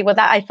 Absolutely. Well,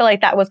 I feel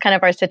like that was kind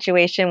of our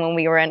situation when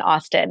we were in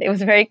Austin. It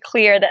was very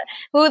clear that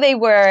who they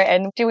were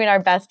and doing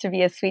our best to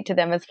be as sweet to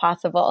them as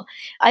possible.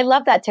 I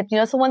love that tip.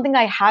 So one thing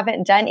I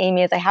haven't done,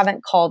 Amy, is I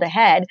haven't called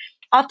ahead.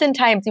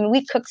 Oftentimes,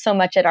 we cook so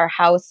much at our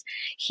house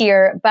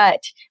here, but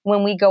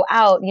when we go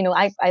out,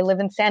 I live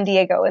in San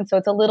Diego, and so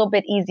it's a little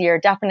bit easier,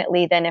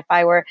 definitely, than if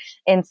I were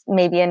in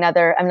maybe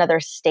another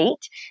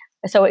state.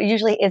 So it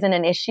usually isn't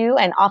an issue.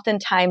 And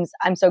oftentimes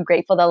I'm so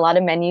grateful that a lot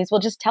of menus will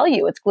just tell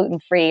you it's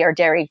gluten-free or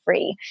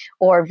dairy-free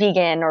or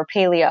vegan or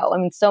paleo.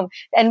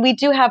 And we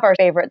do have our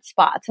favorite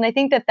spots. And I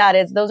think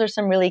those are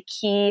some really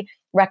key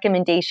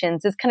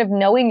recommendations, is kind of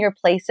knowing your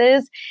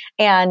places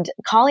and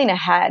calling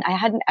ahead. I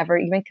hadn't ever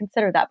even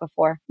considered that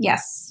before.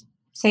 Yes.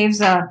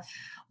 Saves a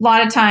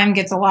lot of time,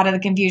 gets a lot of the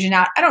confusion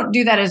out. I don't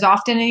do that as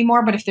often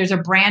anymore, but if there's a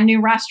brand new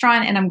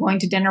restaurant and I'm going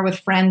to dinner with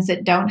friends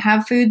that don't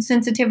have food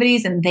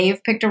sensitivities and they've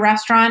picked a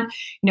restaurant,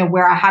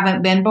 where I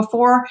haven't been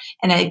before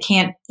and I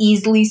can't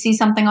easily see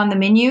something on the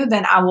menu,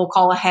 then I will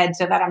call ahead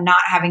so that I'm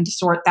not having to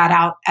sort that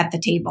out at the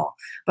table.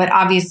 But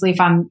obviously, if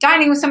I'm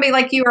dining with somebody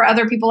like you or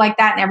other people like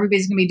that and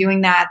everybody's going to be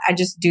doing that, I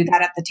just do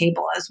that at the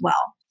table as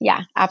well.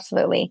 Yeah,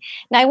 absolutely.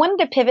 Now, I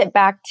wanted to pivot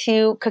back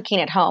to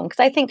cooking at home, because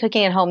I think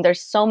cooking at home,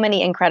 there's so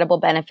many incredible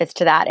benefits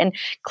to that. And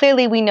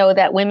clearly, we know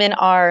that women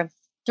are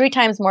 3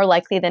 times more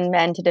likely than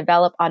men to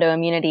develop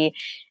autoimmunity.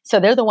 So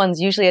they're the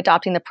ones usually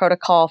adopting the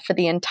protocol for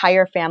the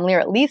entire family, or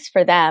at least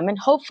for them. And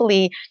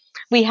hopefully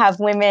we have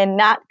women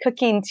not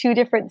cooking 2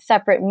 different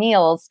separate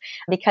meals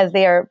because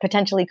they are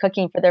potentially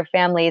cooking for their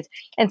families.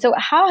 And so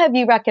how have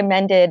you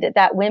recommended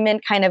that women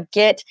kind of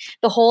get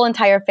the whole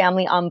entire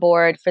family on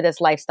board for this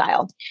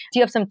lifestyle? Do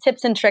you have some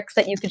tips and tricks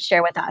that you could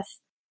share with us?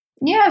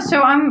 Yeah,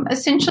 so I'm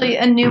essentially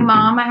a new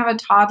mom. I have a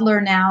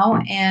toddler now.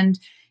 And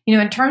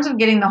in terms of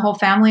getting the whole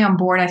family on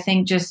board, I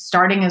think just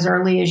starting as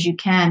early as you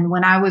can.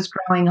 When I was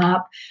growing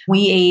up,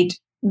 we ate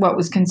what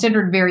was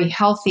considered very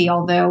healthy,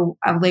 although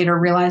I later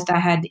realized I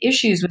had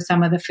issues with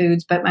some of the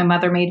foods. But my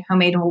mother made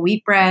homemade whole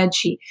wheat bread.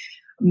 She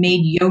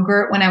made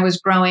yogurt when I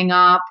was growing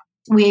up.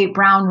 We ate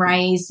brown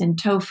rice and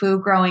tofu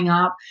growing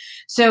up.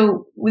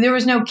 So there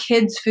was no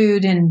kids'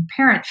 food and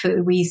parent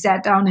food. We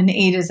sat down and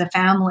ate as a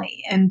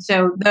family. And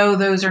so though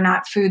those are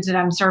not foods that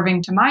I'm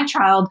serving to my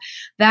child,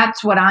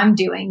 that's what I'm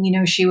doing.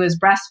 She was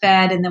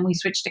breastfed and then we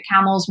switched to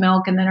camel's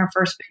milk and then her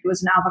first food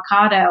was an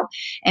avocado.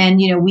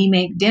 And, we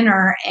make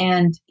dinner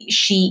and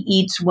she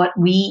eats what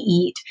we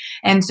eat.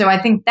 And so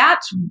I think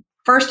that's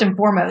first and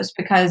foremost,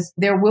 because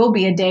there will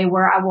be a day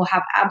where I will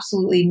have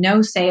absolutely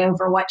no say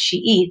over what she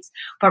eats.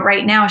 But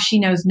right now, she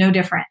knows no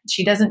different.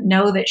 She doesn't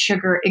know that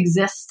sugar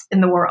exists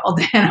in the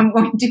world. And I'm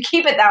going to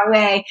keep it that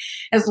way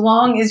as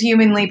long as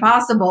humanly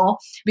possible,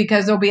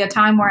 because there'll be a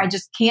time where I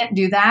just can't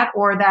do that,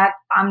 or that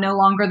I'm no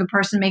longer the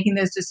person making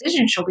those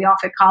decisions. She'll be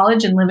off at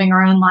college and living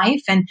her own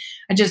life. And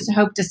I just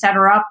hope to set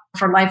her up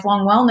for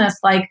lifelong wellness,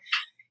 like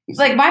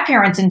my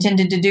parents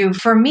intended to do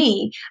for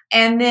me.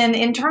 And then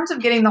in terms of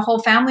getting the whole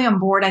family on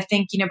board, I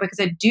think, because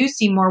I do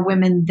see more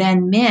women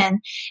than men,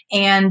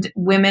 and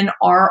women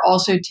are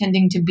also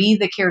tending to be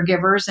the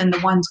caregivers and the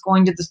ones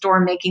going to the store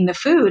and making the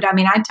food. I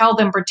mean, I tell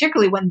them,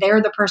 particularly when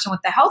they're the person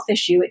with the health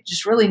issue, it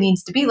just really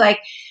needs to be like,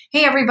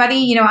 hey,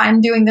 everybody,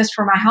 I'm doing this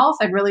for my health.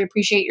 I'd really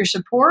appreciate your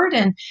support.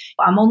 And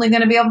I'm only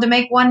going to be able to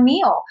make one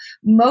meal.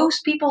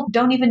 Most people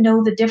don't even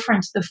know the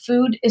difference. The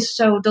food is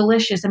so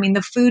delicious. I mean,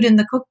 the food in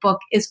the cookbook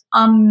is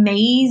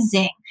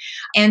amazing.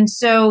 And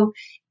so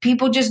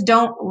people just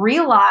don't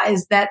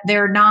realize that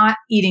they're not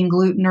eating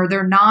gluten or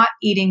they're not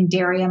eating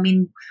dairy. I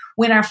mean,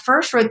 when I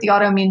first wrote the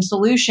Autoimmune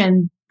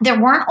Solution, there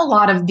weren't a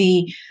lot of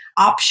the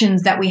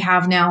options that we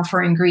have now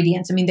for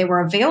ingredients. I mean, they were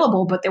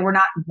available, but they were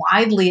not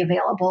widely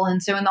available.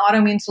 And so in the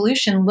Autoimmune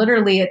Solution,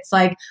 literally it's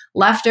like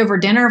leftover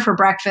dinner for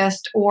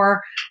breakfast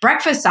or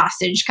breakfast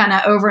sausage kind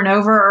of over and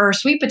over, or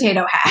sweet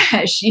potato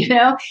hash,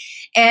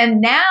 And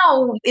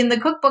now in the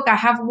cookbook, I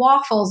have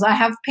waffles, I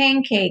have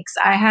pancakes,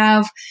 I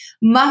have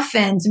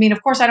muffins. I mean,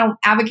 of course, I don't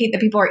advocate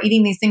that people are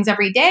eating these things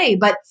every day,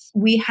 but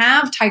we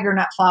have tiger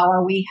nut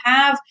flour, we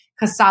have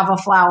cassava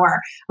flour,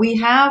 we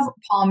have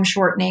palm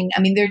shortening.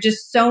 I mean, there are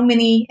just so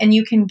many, and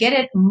you can get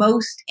it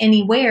most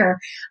anywhere.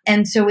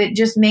 And so it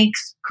just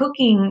makes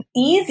cooking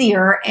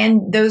easier.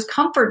 And those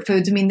comfort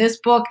foods, I mean, this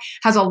book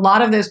has a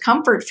lot of those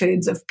comfort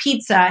foods of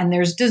pizza, and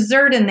there's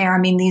dessert in there. I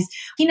mean, these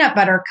peanut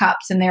butter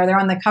cups in there, they're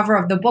on the cover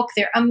of the book.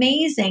 They're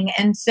amazing.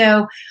 And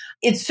so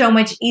it's so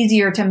much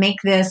easier to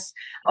make this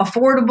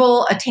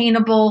affordable,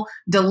 attainable,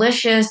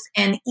 delicious,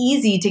 and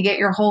easy to get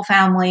your whole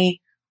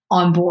family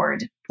on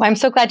board. Well, I'm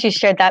so glad you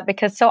shared that,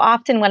 because so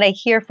often when I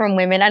hear from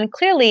women, and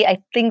clearly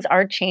things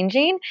are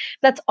changing,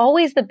 that's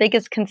always the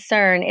biggest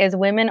concern, is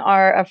women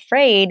are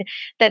afraid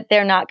that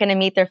they're not going to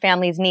meet their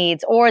family's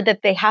needs, or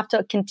that they have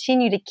to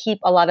continue to keep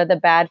a lot of the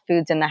bad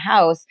foods in the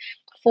house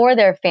for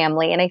their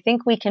family. And I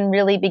think we can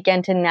really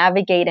begin to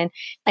navigate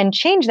and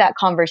change that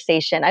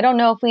conversation. I don't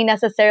know if we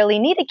necessarily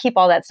need to keep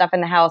all that stuff in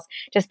the house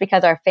just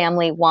because our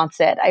family wants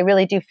it. I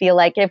really do feel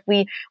like if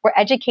we were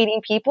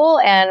educating people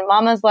and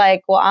mama's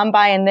like, well, I'm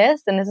buying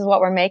this and this is what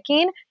we're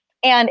making,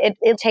 and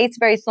it tastes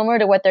very similar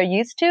to what they're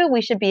used to,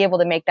 we should be able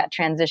to make that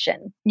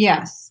transition.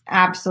 Yes,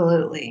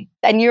 absolutely.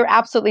 And you're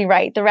absolutely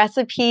right. The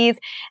recipes,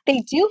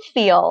 they do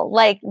feel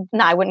like,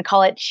 no, I wouldn't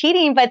call it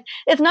cheating, but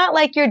it's not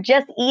like you're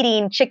just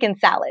eating chicken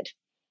salad,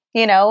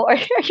 or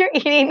you're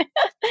eating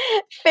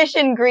fish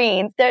and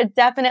greens. There's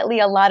definitely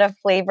a lot of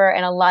flavor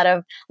and a lot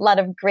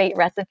of great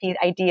recipe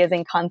ideas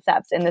and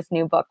concepts in this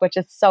new book, which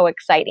is so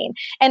exciting.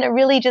 And it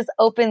really just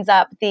opens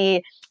up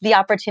the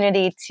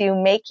opportunity to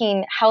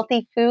making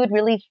healthy food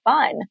really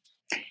fun.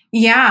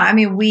 Yeah, I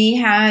mean, we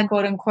had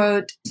quote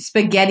unquote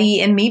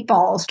spaghetti and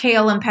meatballs,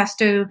 kale and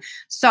pesto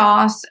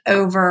sauce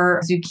over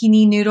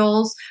zucchini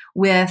noodles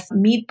with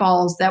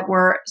meatballs that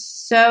were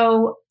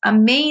so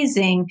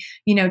amazing,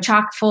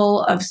 chock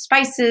full of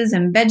spices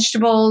and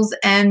vegetables.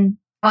 And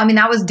I mean,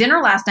 that was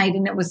dinner last night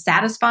and it was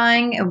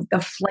satisfying. The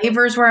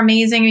flavors were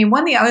amazing. I mean,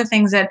 one of the other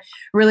things that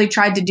really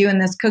tried to do in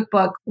this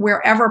cookbook,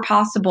 wherever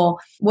possible,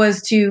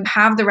 was to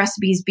have the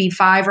recipes be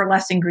 5 or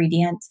less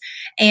ingredients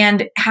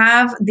and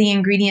have the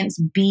ingredients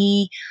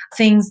be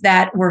things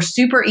that were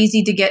super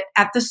easy to get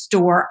at the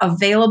store,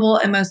 available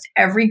in most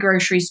every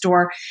grocery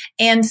store,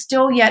 and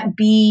still yet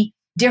be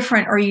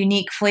different or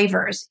unique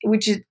flavors,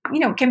 which is,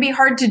 can be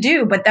hard to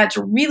do, but that's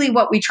really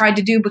what we tried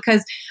to do,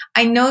 because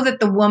I know that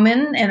the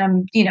woman, and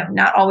I'm,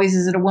 not always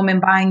is it a woman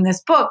buying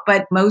this book,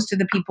 but most of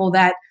the people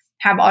that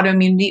have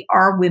autoimmunity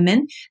are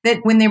women,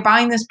 that when they're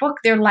buying this book,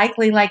 they're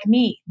likely like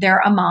me.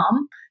 They're a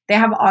mom. They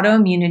have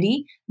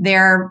autoimmunity, they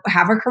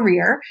have a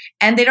career,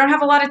 and they don't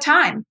have a lot of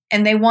time.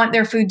 And they want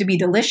their food to be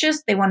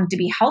delicious, they want it to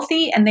be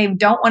healthy, and they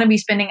don't want to be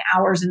spending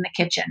hours in the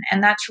kitchen.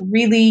 And that's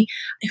really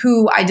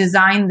who I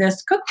designed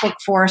this cookbook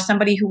for,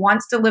 somebody who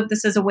wants to live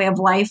this as a way of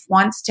life,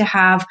 wants to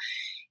have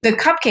the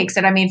cupcakes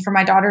that I made for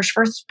my daughter's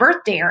first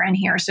birthday are in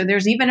here. So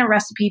there's even a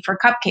recipe for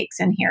cupcakes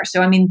in here.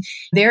 So, I mean,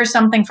 there's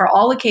something for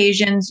all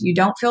occasions. You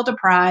don't feel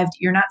deprived.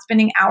 You're not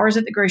spending hours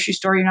at the grocery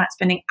store. You're not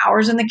spending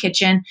hours in the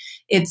kitchen.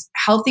 It's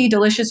healthy,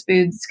 delicious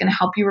food. It's going to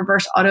help you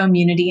reverse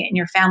autoimmunity, and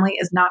your family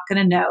is not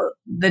going to know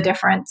the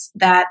difference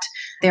that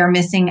they're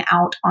missing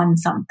out on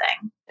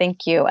something.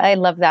 Thank you. I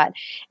love that.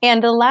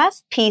 And the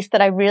last piece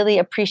that I really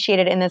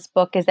appreciated in this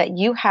book is that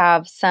you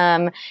have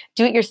some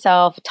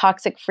do-it-yourself,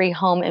 toxic-free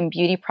home and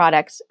beauty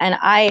products. And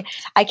I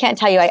can't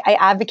tell you, I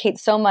advocate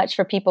so much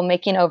for people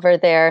making over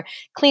their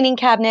cleaning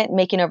cabinet,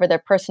 making over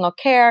their personal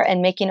care,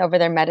 and making over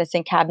their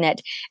medicine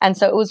cabinet. And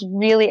so it was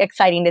really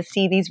exciting to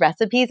see these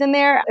recipes in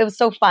there. It was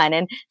so fun,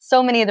 and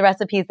so many of the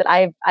recipes that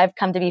I've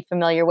come to be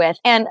familiar with.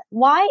 And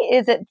why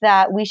is it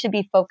that we should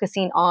be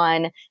focusing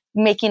on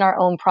making our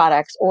own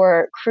products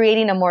or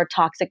creating a more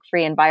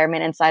toxic-free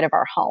environment inside of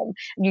our home?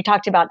 You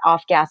talked about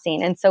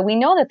off-gassing. And so we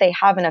know that they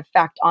have an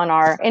effect on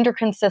our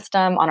endocrine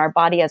system, on our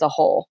body as a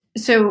whole.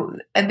 So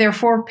there are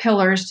 4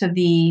 pillars to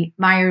the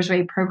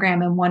Myers-Way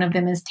program, and one of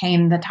them is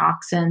tame the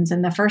toxins.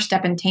 And the first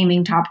step in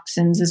taming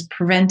toxins is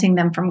preventing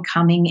them from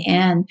coming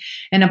in.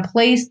 And a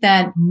place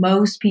that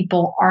most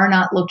people are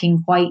not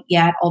looking quite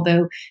yet,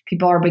 although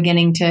people are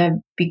beginning to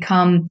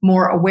become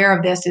more aware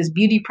of this, is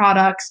beauty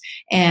products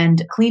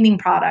and cleaning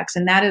products.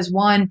 And that is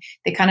one,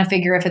 they kind of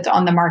figure if it's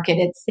on the market,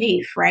 it's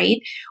safe,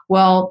 right?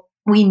 Well,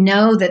 we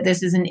know that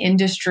this is an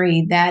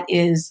industry that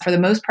is, for the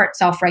most part,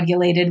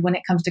 self-regulated. When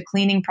it comes to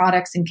cleaning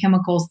products and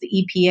chemicals,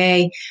 the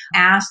EPA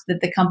asks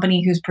that the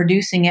company who's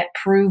producing it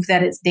prove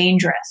that it's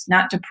dangerous,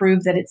 not to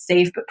prove that it's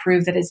safe, but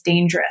prove that it's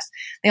dangerous.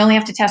 They only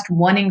have to test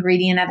one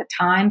ingredient at a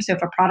time. So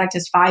if a product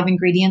has 5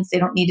 ingredients, they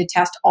don't need to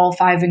test all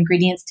 5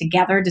 ingredients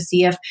together to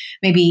see if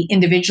maybe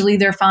individually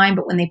they're fine,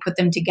 but when they put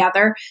them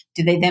together,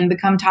 do they then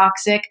become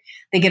toxic?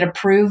 They get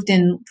approved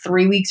in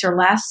 3 weeks or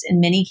less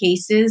in many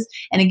cases.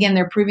 And again,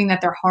 they're proving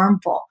that they're harmful.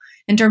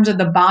 In terms of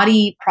the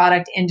body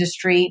product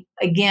industry,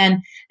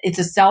 again, it's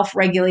a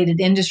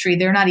self-regulated industry.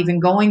 They're not even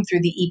going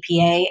through the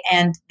EPA.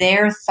 And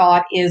their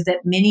thought is that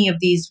many of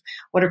these,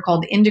 what are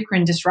called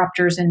endocrine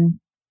disruptors and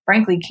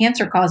frankly,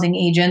 cancer-causing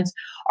agents,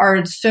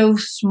 are so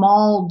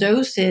small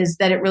doses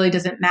that it really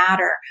doesn't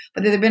matter.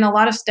 But there have been a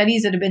lot of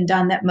studies that have been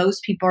done that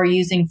most people are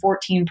using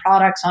 14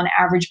 products on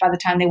average by the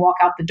time they walk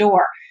out the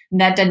door. And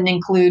that doesn't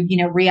include,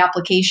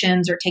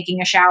 reapplications or taking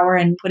a shower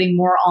and putting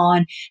more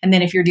on. And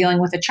then if you're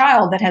dealing with a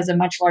child that has a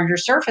much larger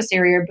surface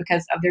area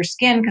because of their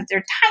skin, because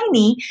they're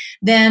tiny,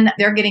 then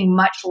they're getting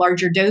much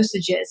larger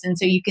dosages. And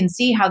so you can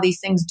see how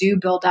these things do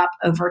build up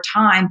over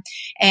time.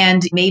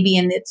 And maybe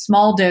in its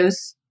small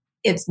dose,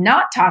 it's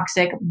not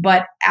toxic,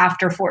 but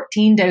after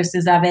 14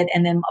 doses of it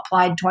and then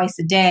applied twice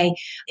a day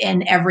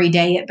and every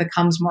day, it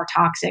becomes more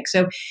toxic.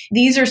 So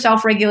these are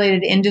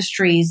self-regulated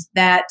industries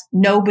that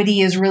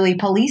nobody is really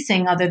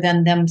policing other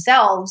than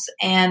themselves.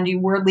 And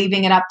we're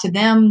leaving it up to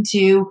them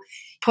to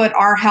put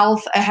our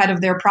health ahead of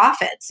their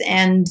profits.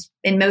 And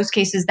in most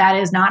cases, that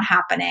is not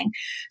happening.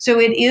 So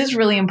it is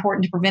really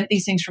important to prevent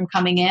these things from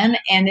coming in.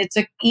 And it's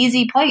an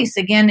easy place.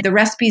 Again, the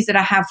recipes that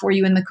I have for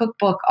you in the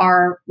cookbook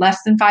are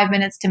less than 5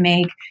 minutes to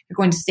make. You're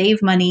going to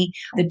save money.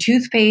 The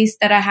toothpaste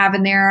that I have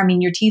in there,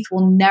 your teeth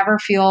will never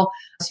feel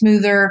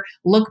smoother,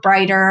 look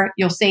brighter.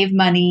 You'll save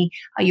money.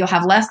 You'll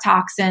have less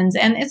toxins.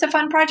 And it's a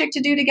fun project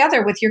to do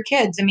together with your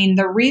kids.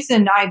 The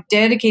reason I've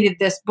dedicated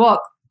this book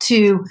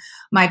to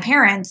my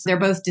parents, they're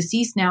both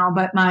deceased now,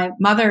 but my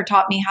mother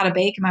taught me how to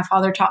bake and my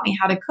father taught me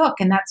how to cook.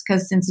 And that's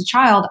because since a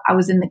child, I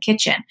was in the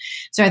kitchen.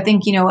 So I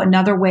think,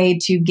 another way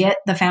to get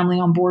the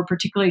family on board,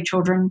 particularly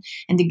children,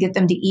 and to get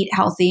them to eat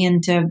healthy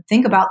and to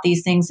think about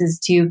these things is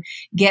to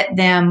get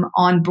them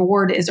on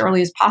board as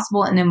early as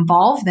possible and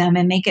involve them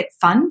and make it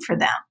fun for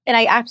them. And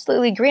I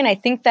absolutely agree. And I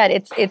think that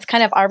it's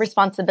kind of our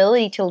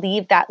responsibility to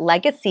leave that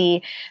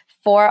legacy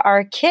for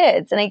our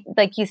kids. And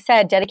like you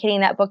said, dedicating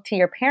that book to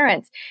your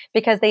parents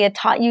because they had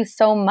taught you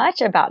so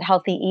much about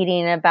healthy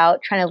eating and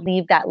about trying to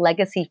leave that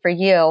legacy for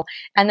you.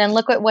 And then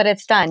look at what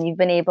it's done. You've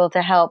been able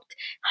to help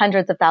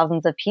hundreds of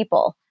thousands of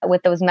people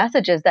with those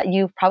messages that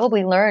you've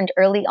probably learned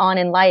early on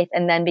in life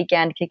and then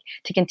began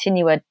to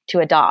continue to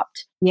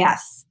adopt.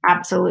 Yes,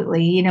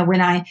 absolutely. When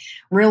I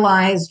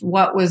realized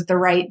what was the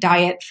right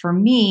diet for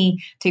me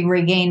to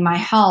regain my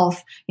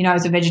health, I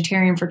was a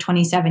vegetarian for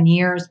 27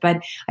 years,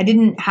 but I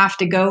didn't have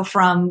to go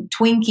from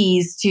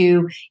Twinkies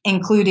to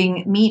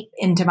including meat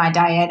into my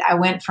diet. I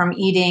went from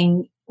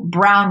eating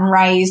brown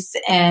rice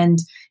and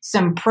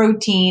some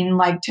protein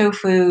like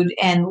tofu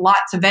and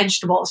lots of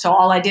vegetables. So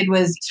all I did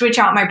was switch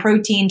out my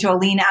protein to a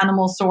lean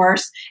animal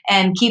source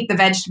and keep the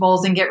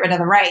vegetables and get rid of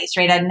the rice,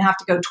 right? I didn't have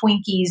to go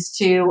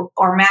Twinkies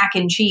or mac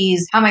and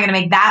cheese. How am I going to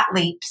make that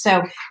leap? So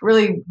it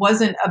really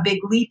wasn't a big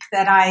leap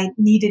that I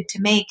needed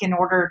to make in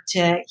order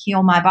to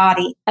heal my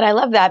body. And I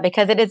love that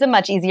because it is a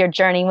much easier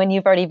journey when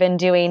you've already been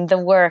doing the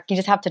work. You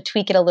just have to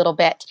tweak it a little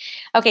bit.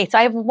 Okay, so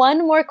I have one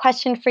more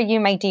question for you,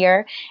 my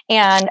dear.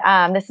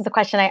 And this is a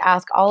question I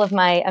ask all of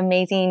my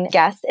amazing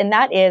guests, and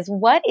that is,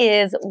 what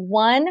is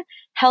one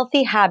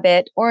healthy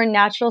habit or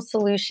natural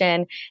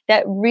solution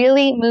that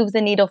really moves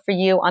the needle for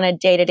you on a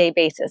day-to-day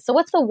basis? So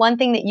what's the one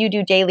thing that you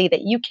do daily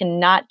that you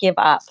cannot give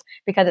up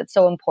because it's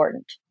so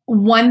important?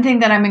 One thing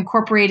that I'm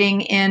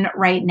incorporating in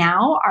right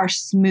now are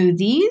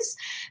smoothies.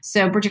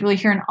 So particularly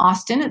here in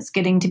Austin, it's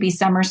getting to be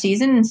summer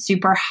season and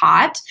super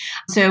hot.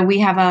 So we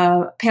have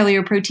a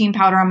paleo protein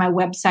powder on my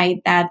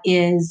website that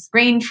is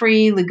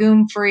grain-free,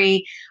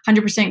 legume-free,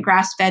 100%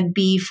 grass-fed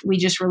beef. We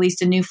just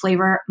released a new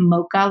flavor,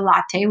 mocha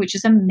latte, which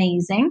is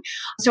amazing.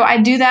 So I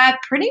do that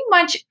pretty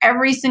much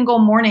every single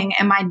morning.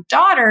 And my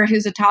daughter,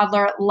 who's a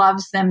toddler,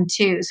 loves them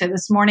too. So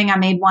this morning I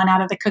made one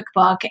out of the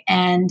cookbook.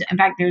 And in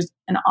fact, there's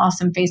an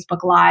awesome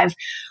Facebook Live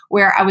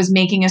where I was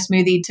making a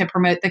smoothie to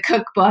promote the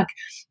cookbook.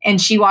 And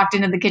she walked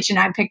into the kitchen.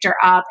 I picked her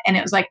up and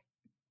it was like,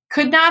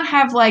 could not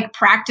have like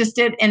practiced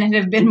it and it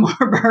have been more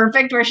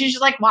perfect, where she's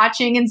just like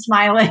watching and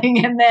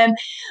smiling. And then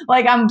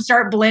like I'm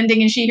start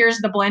blending and she hears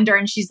the blender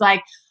and she's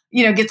like,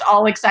 gets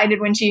all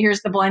excited when she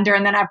hears the blender,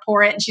 and then I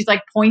pour it and she's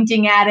like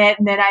pointing at it,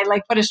 and then I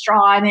like put a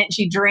straw in it and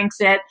she drinks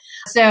it.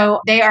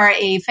 So they are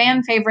a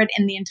fan favorite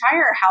in the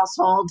entire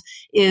household.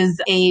 Is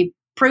a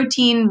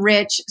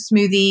protein-rich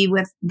smoothie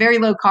with very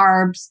low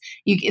carbs.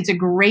 It's a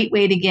great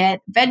way to get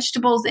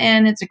vegetables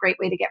in. It's a great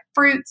way to get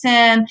fruits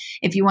in.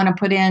 If you want to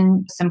put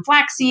in some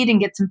flaxseed and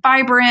get some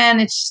fiber in,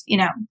 it's,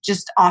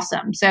 just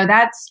awesome. So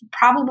that's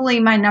probably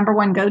my number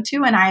one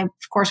go-to. And I,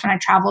 of course, when I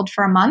traveled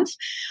for a month,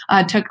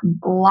 took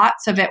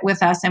lots of it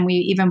with us. And we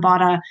even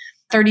bought a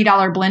 $30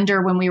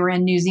 blender when we were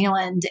in New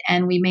Zealand,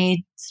 and we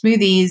made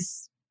smoothies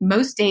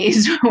most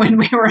days when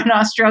we were in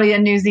Australia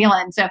and New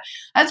Zealand. So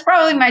that's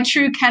probably my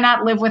true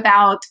cannot live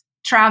without: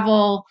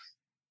 travel,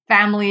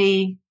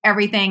 family,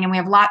 everything. And we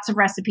have lots of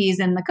recipes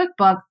in the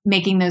cookbook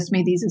making those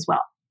smoothies as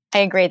well. I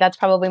agree. That's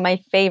probably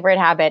my favorite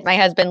habit. My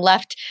husband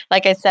left,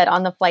 like I said,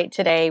 on the flight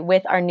today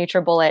with our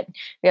NutriBullet.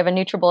 We have a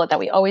NutriBullet that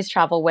we always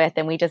travel with,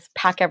 and we just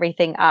pack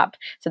everything up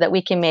so that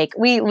we can make,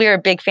 we're a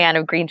big fan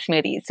of green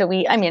smoothies. So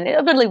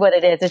literally what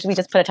it is we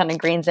just put a ton of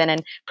greens in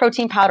and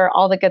protein powder,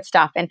 all the good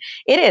stuff. And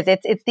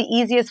it's the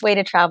easiest way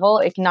to travel.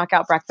 It can knock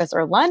out breakfast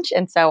or lunch.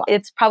 And so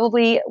it's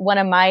probably one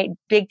of my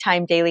big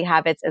time daily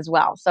habits as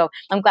well. So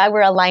I'm glad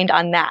we're aligned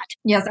on that.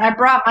 Yes. I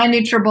brought my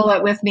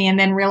NutriBullet with me and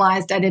then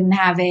realized I didn't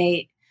have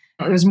it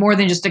was more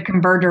than just a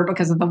converter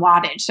because of the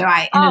wattage. So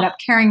I ended up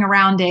carrying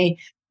around a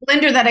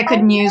blender that I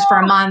couldn't use for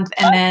a month,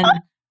 and then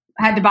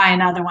had to buy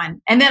another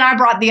one. And then I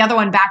brought the other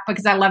one back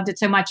because I loved it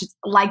so much. It's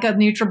like a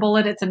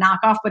NutriBullet. It's a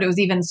knockoff, but it was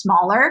even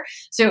smaller.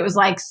 So it was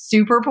like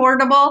super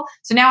portable.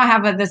 So now I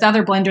have this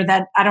other blender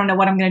that I don't know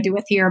what I'm going to do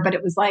with here, but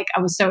it was like,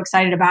 I was so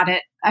excited about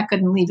it. I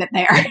couldn't leave it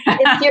there.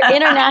 It's your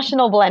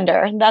international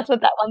blender. That's what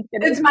that one's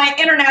going to be. It's my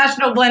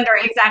international blender.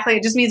 Exactly.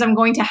 It just means I'm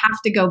going to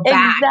have to go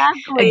back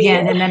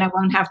again, and then I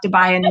won't have to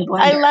buy a new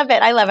blender. I love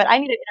it. I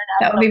need an international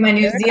That would be my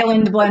New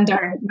Zealand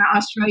blender, my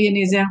Australia,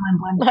 New Zealand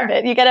blender. Love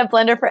it. You get a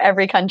blender for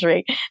every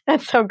country.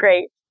 That's so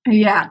great.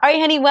 Yeah. All right,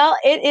 honey. Well,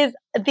 it is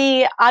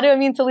the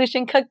Autoimmune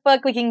Solution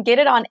Cookbook. We can get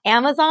it on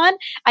Amazon.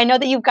 I know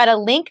that you've got a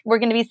link. We're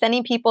going to be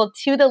sending people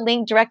to the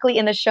link directly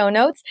in the show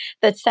notes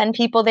that send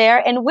people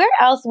there. And where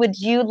else would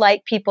you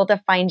like people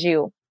to find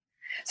you?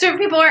 So if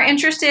people are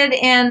interested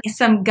in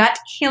some gut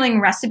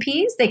healing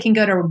recipes, they can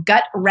go to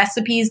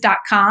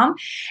gutrecipes.com.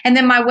 And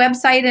then my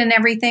website and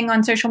everything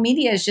on social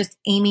media is just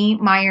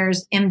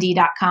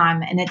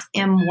amymyersmd.com. And it's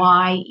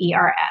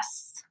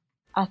MYERS.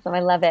 Awesome. I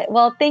love it.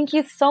 Well, thank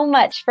you so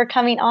much for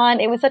coming on.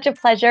 It was such a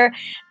pleasure.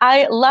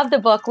 I love the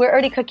book. We're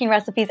already cooking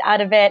recipes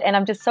out of it. And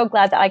I'm just so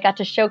glad that I got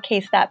to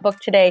showcase that book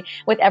today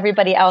with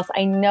everybody else.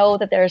 I know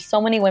that there are so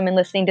many women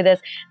listening to this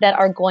that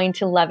are going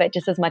to love it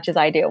just as much as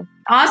I do.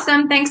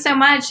 Awesome. Thanks so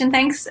much. And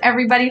thanks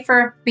everybody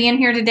for being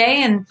here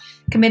today and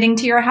committing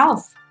to your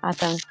health.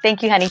 Awesome.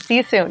 Thank you, honey. See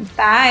you soon.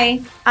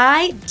 Bye.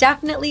 I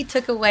definitely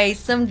took away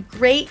some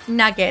great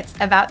nuggets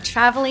about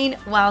traveling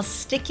while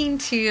sticking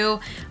to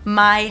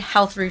my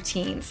health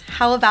routines.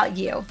 How about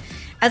you?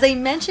 As I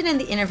mentioned in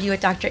the interview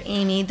with Dr.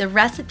 Amy, the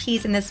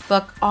recipes in this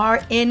book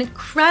are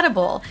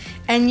incredible,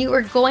 and you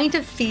are going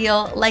to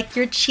feel like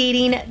you're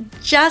cheating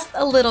just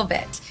a little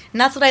bit.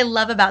 And that's what I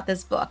love about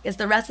this book, is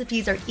the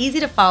recipes are easy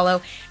to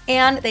follow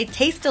and they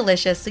taste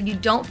delicious, so you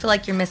don't feel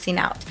like you're missing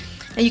out.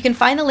 Now, you can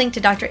find the link to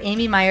Dr.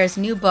 Amy Myers'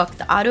 new book,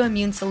 The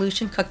Autoimmune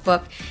Solution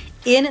Cookbook,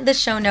 in the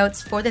show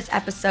notes for this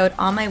episode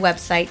on my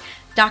website,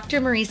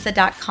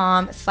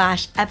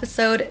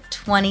 drmarisa.com/episode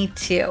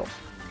 22.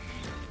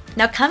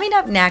 Now, coming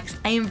up next,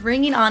 I am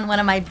bringing on one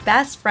of my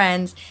best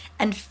friends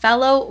and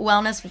fellow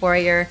wellness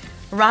warrior,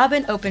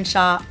 Robin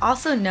Openshaw,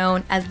 also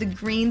known as the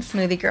Green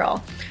Smoothie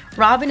Girl.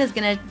 Robin is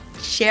going to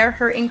share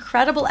her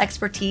incredible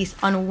expertise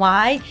on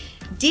why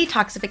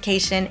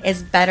detoxification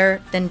is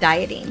better than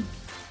dieting.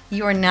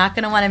 You are not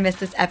going to want to miss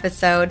this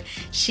episode.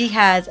 She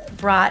has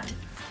brought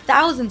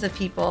thousands of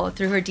people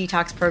through her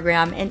detox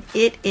program, and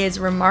it is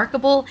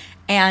remarkable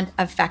and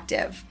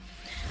effective.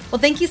 Well,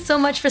 thank you so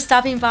much for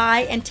stopping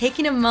by and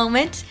taking a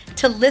moment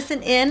to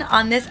listen in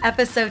on this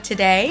episode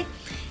today.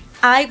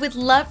 I would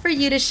love for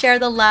you to share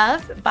the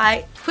love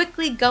by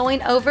quickly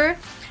going over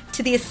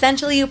to the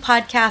Essential You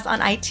podcast on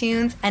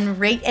iTunes and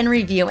rate and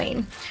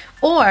reviewing,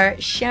 or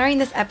sharing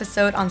this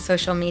episode on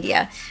social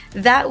media.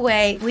 That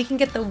way we can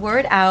get the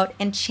word out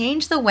and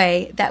change the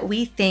way that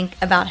we think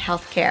about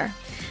healthcare.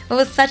 It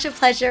was such a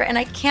pleasure, and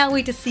I can't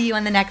wait to see you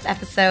on the next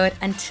episode.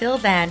 Until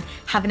then,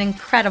 have an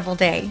incredible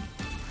day.